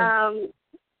 And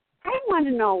I want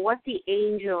to know what the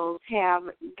angels have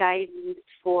guidance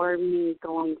for me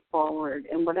going forward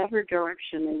in whatever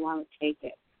direction they want to take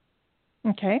it.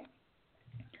 Okay.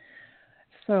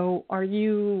 So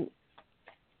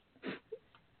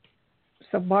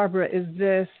Barbara, is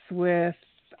this with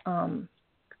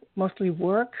mostly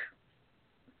work?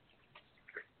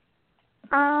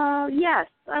 Yes,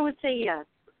 I would say yes.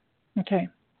 Okay,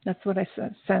 that's what I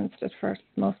sensed at first,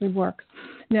 mostly work.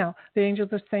 Now, the angels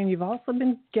are saying you've also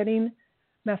been getting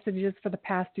messages for the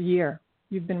past year.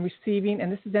 You've been receiving,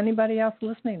 and this is anybody else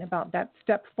listening, about that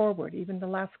step forward, even the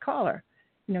last caller.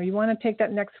 You know, you want to take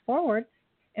that next forward,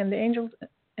 and the angels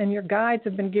and your guides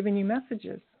have been giving you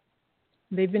messages.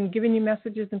 They've been giving you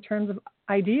messages in terms of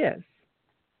ideas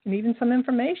and even some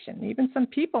information. Even some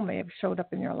people may have showed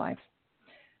up in your life.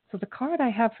 So the card I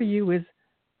have for you is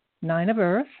 9 of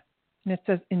Earth, and it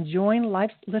says, enjoying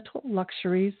life's little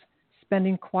luxuries,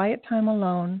 spending quiet time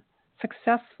alone,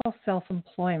 successful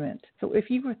self-employment. So if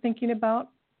you were thinking about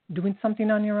doing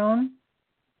something on your own,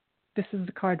 this is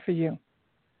the card for you.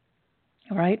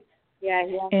 All right? Yeah,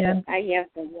 I have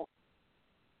them.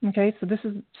 Yeah. Okay, so this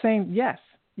is saying, yes,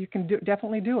 you can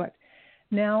definitely do it.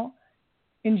 Now,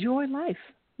 enjoy life.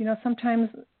 You know, sometimes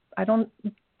I don't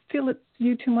feel it's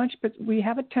you too much, but we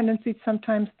have a tendency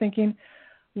sometimes thinking,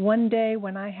 one day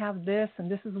when I have this and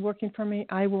this is working for me,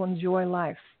 I will enjoy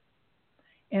life.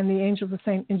 And the angels are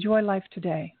saying, enjoy life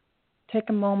today. Take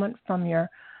a moment from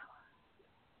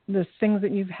the things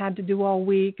that you've had to do all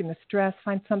week and the stress.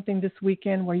 Find something this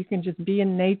weekend where you can just be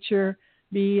in nature,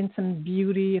 be in some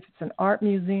beauty. If it's an art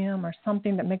museum or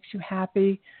something that makes you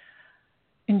happy,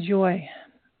 enjoy.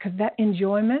 Because that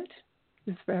enjoyment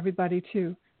is for everybody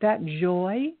too. That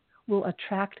joy will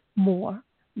attract more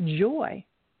joy.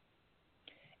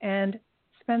 And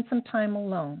spend some time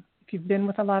alone. If you've been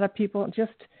with a lot of people,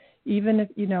 just even if,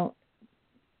 if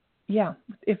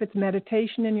it's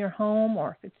meditation in your home,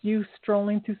 or if it's you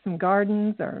strolling through some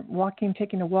gardens or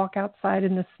taking a walk outside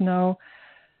in the snow,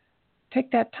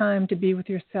 take that time to be with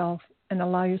yourself and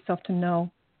allow yourself to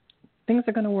know things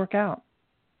are going to work out.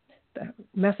 The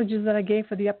messages that I gave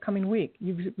for the upcoming week,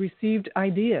 you've received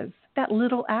ideas. That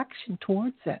little action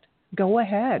towards it. Go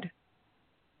ahead.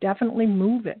 Definitely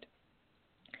move it.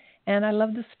 And I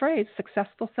love this phrase,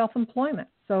 successful self-employment.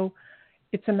 So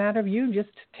it's a matter of you just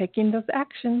taking those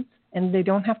actions, and they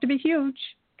don't have to be huge.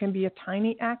 It can be a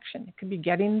tiny action. It could be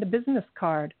getting the business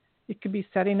card. It could be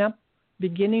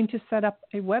beginning to set up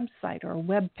a website or a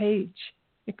web page.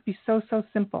 It could be so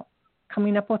simple.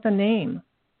 Coming up with a name,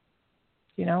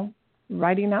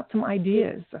 writing out some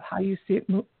ideas of how you see it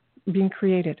being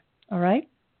created. All right?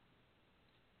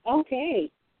 Okay.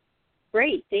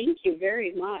 Great. Thank you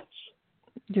very much.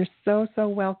 You're so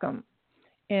welcome.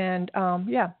 And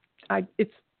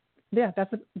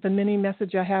that's the mini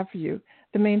message I have for you.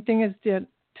 The main thing is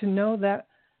to know that,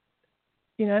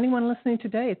 anyone listening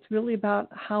today, it's really about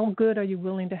how good are you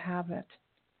willing to have it,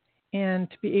 and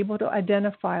to be able to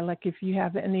identify, like if you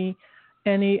have any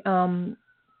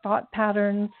thought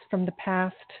patterns from the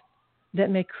past that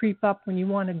may creep up when you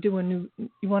want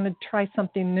to try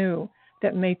something new,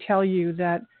 that may tell you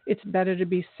that it's better to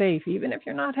be safe. Even if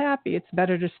you're not happy, it's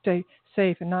better to stay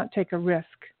safe and not take a risk.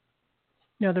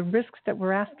 The risks that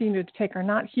we're asking you to take are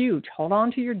not huge. Hold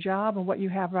on to your job and what you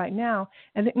have right now,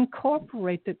 and then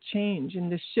incorporate the change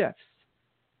and the shifts.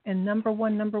 And number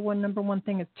one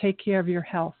thing is take care of your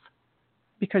health,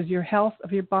 because your health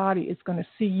of your body is going to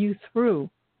see you through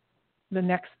the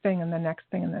next thing and the next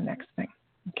thing and the next thing.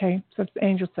 Okay? So the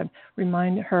angel said,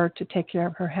 remind her to take care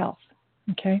of her health.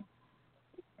 Okay?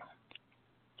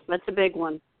 That's a big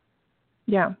one.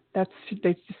 Yeah, they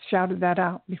just shouted that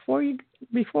out before you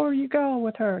go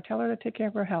with her. Tell her to take care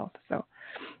of her health. So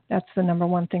that's the number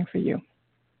one thing for you.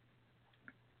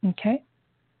 Okay.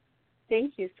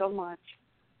 Thank you so much.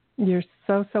 You're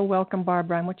so welcome,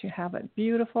 Barbara. I want you to have a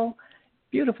beautiful,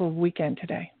 beautiful weekend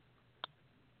today.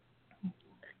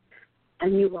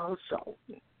 And you also.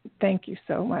 Thank you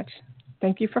so much.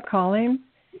 Thank you for calling.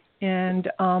 And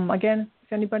again,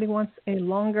 if anybody wants a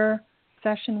longer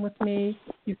session with me,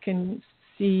 you can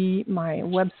see my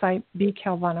website, B.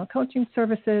 Calvano Coaching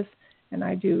Services, and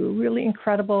I do really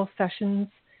incredible sessions,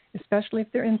 especially if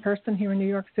they're in person here in New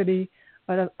York City.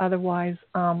 But otherwise,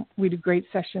 we do great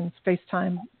sessions,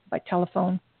 FaceTime, by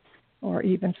telephone, or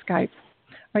even Skype.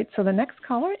 Right. So the next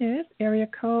caller is area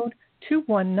code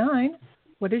 219.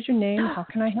 What is your name? How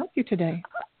can I help you today?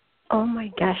 Oh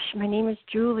my gosh, my name is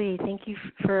Julie. Thank you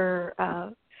for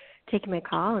taking my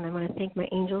call, and I want to thank my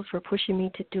angels for pushing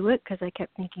me to do it, because I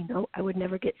kept thinking, I would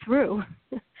never get through.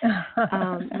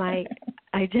 I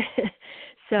did.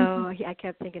 So I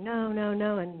kept thinking, no,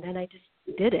 and then I just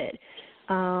did it.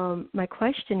 My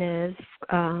question is,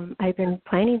 I've been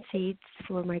planting seeds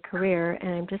for my career,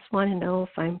 and I just want to know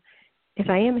if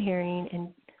I am hearing and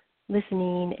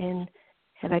listening, and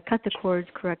have I cut the cords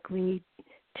correctly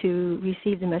to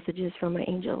receive the messages from my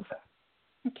angels.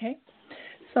 Okay.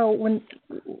 So when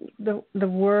the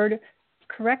word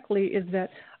correctly is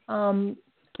that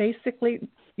basically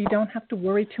you don't have to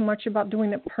worry too much about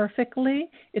doing it perfectly.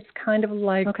 It's kind of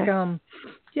like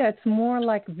Yeah, it's more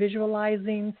like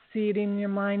visualizing, see it in your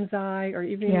mind's eye, or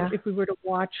even if we were to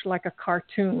watch like a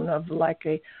cartoon of like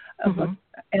a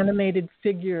animated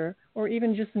figure, or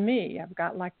even just me. I've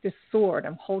got like this sword.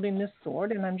 I'm holding this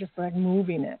sword, and I'm just like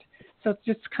moving it. So it's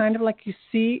just kind of like you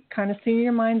see in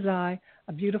your mind's eye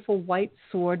a beautiful white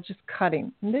sword just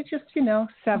cutting, and they're just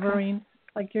severing,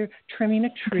 like you're trimming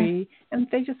a tree, and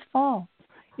they just fall.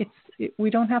 We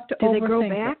don't have to overthink. Do they grow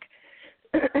back?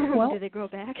 Well, do they grow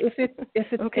back? If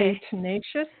it's a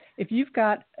tenacious, if you've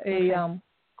got a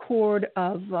cord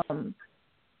of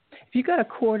if you've got a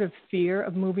cord of fear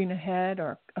of moving ahead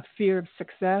or a fear of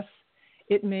success,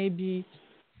 it may be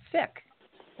thick,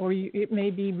 or it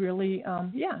may be really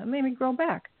it may grow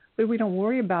back. But we don't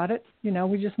worry about it.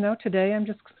 We just know today I'm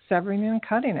just severing it and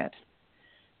cutting it.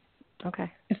 Okay.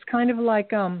 It's kind of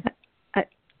like I've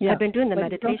been doing the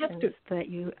meditations that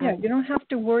you. You don't have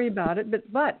to worry about it,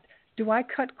 but. Do I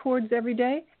cut cords every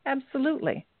day?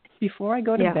 Absolutely. Before I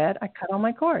go to bed, I cut all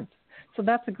my cords. So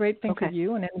that's a great thing for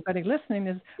you and anybody listening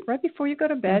is right before you go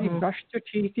to bed, you've brushed your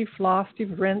teeth, you've flossed,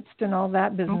 you've rinsed and all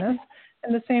that business.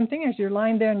 And the same thing as you're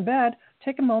lying there in bed,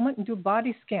 take a moment and do a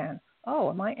body scan. Oh,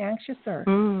 am I anxious or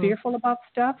fearful about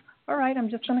stuff? All right, I'm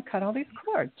just going to cut all these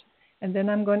cords. And then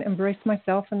I'm going to embrace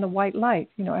myself in the white light,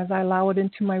 as I allow it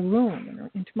into my room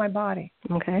and into my body.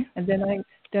 Okay. And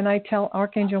then I tell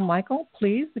Archangel Michael,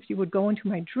 please, if you would go into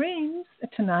my dreams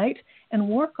tonight and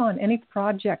work on any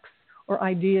projects or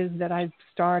ideas that I've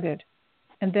started,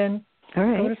 and then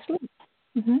go to sleep.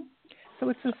 So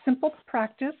it's a simple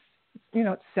practice.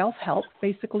 It's self-help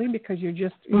basically, because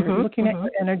you're looking at your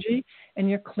energy and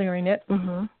you're clearing it,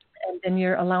 and then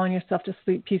you're allowing yourself to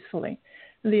sleep peacefully.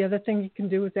 The other thing you can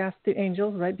do is ask the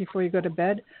angels right before you go to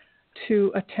bed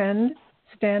to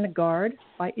stand a guard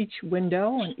by each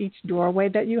window and each doorway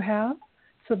that you have,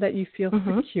 so that you feel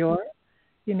secure.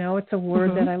 It's a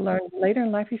word that I learned later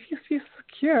in life. If you feel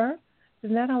secure,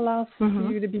 then that allows for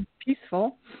you to be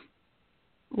peaceful.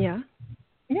 Yeah.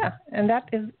 Yeah, and that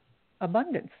is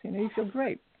abundance. You feel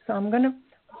great. So I'm going to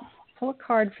pull a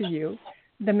card for you.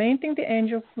 The main thing the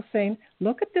angels were saying,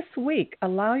 look at this week.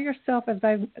 Allow yourself,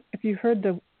 if you heard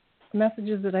the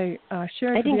messages that I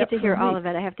shared. I didn't get to hear all of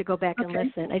it. I have to go back and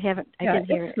listen. I didn't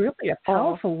hear it. It's really a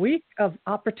powerful week of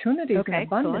opportunities and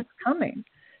abundance coming.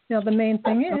 The main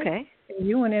thing is,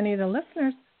 you and any of the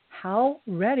listeners, how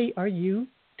ready are you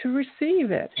to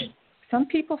receive it? Some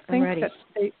people think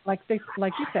that like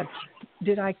you said,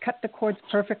 did I cut the cords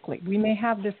perfectly? We may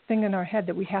have this thing in our head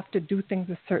that we have to do things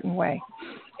a certain way.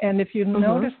 And if you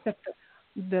notice that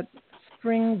the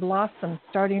spring blossoms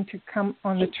starting to come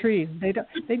on the trees,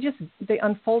 they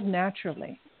unfold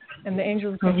naturally. And the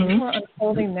angels say, you are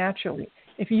unfolding naturally.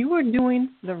 If you are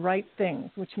doing the right things,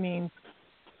 which means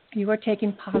you are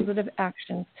taking positive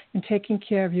actions and taking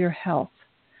care of your health,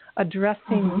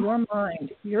 addressing your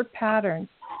mind, your patterns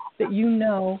that you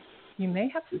may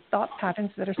have some thought patterns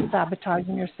that are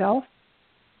sabotaging yourself.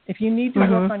 If you need to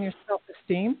work on your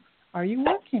self-esteem, are you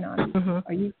working on it?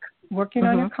 Are you working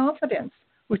on your confidence,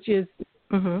 which is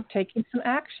taking some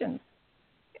action?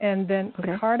 And then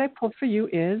the card I pulled for you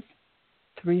is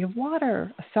Three of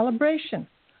Water, a celebration,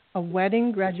 a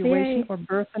wedding, graduation, or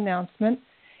birth announcement.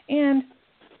 And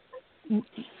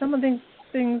some of these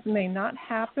things may not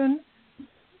happen,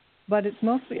 but it's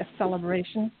mostly a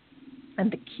celebration. And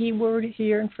the key word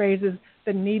here and phrase is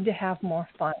the need to have more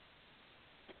fun.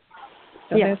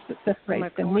 So that's the phrase,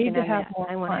 the need to have more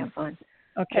fun. I want to have fun.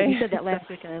 Okay. You said that last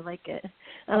week, and I like it.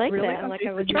 I like that. I'm like,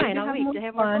 I was trying all week to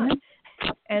have more fun.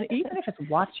 And even if it's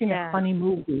watching a funny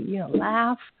movie,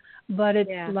 laugh. But it's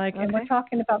and we're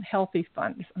talking about healthy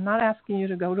fun. I'm not asking you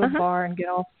to go to a bar and get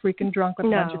all freaking drunk with a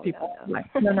bunch of people.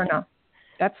 No.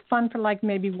 That's fun for like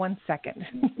maybe 1 second.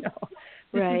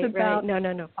 This is about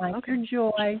No. Find your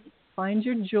joy. Find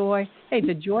your joy. Hey,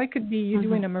 the joy could be you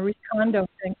doing a Marie Kondo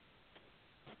thing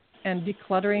and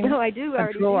decluttering No, I do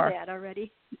already drawer. do that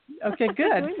already. Okay,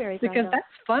 good. Because that's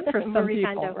fun for some Marie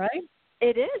people, Kondo. right?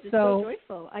 It is. It's so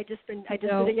joyful. I just did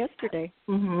it yesterday.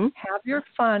 Have your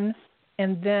fun,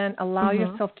 and then allow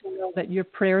yourself to know that your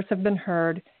prayers have been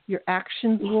heard. Your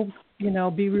actions will,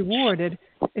 be rewarded.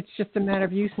 It's just a matter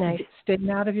of you staying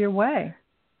out of your way.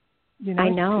 I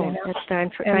know. I'm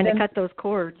trying to cut those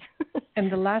cords.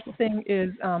 And the last thing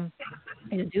is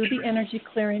do the energy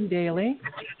clearing daily.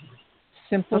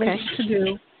 Simple to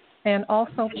do. And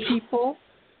also people,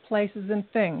 places, and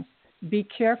things. Be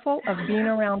careful of being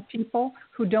around people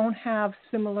who don't have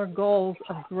similar goals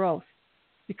of growth.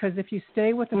 Because if you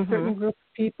stay with a certain group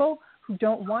of people who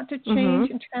don't want to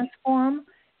change and transform,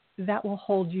 that will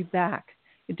hold you back.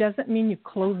 It doesn't mean you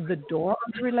close the door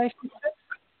on the relationship,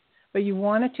 but you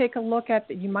want to take a look at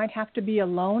that you might have to be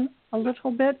alone a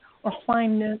little bit or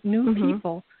find new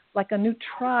people, like a new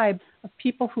tribe of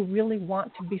people who really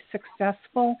want to be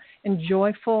successful and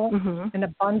joyful and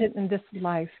abundant in this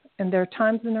life. And there are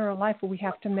times in our life where we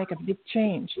have to make a big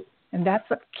change. And that's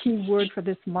a key word for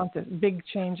this month is big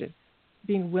changes,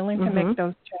 being willing to make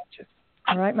those changes.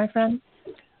 All right, my friend?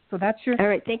 So that's your... All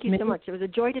right, thank you so much. It was a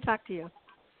joy to talk to you.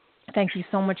 Thank you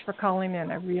so much for calling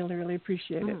in. I really, really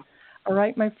appreciate it. All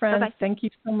right, my friend, thank you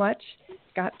so much.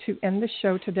 Got to end the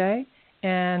show today.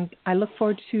 And I look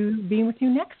forward to being with you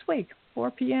next week,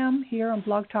 4 p.m. here on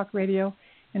Blog Talk Radio.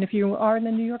 And if you are in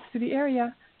the New York City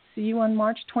area, see you on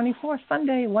March 24th,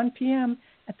 Sunday, 1 p.m.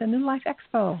 at the New Life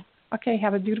Expo. Okay,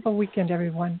 have a beautiful weekend,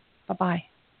 everyone. Bye-bye.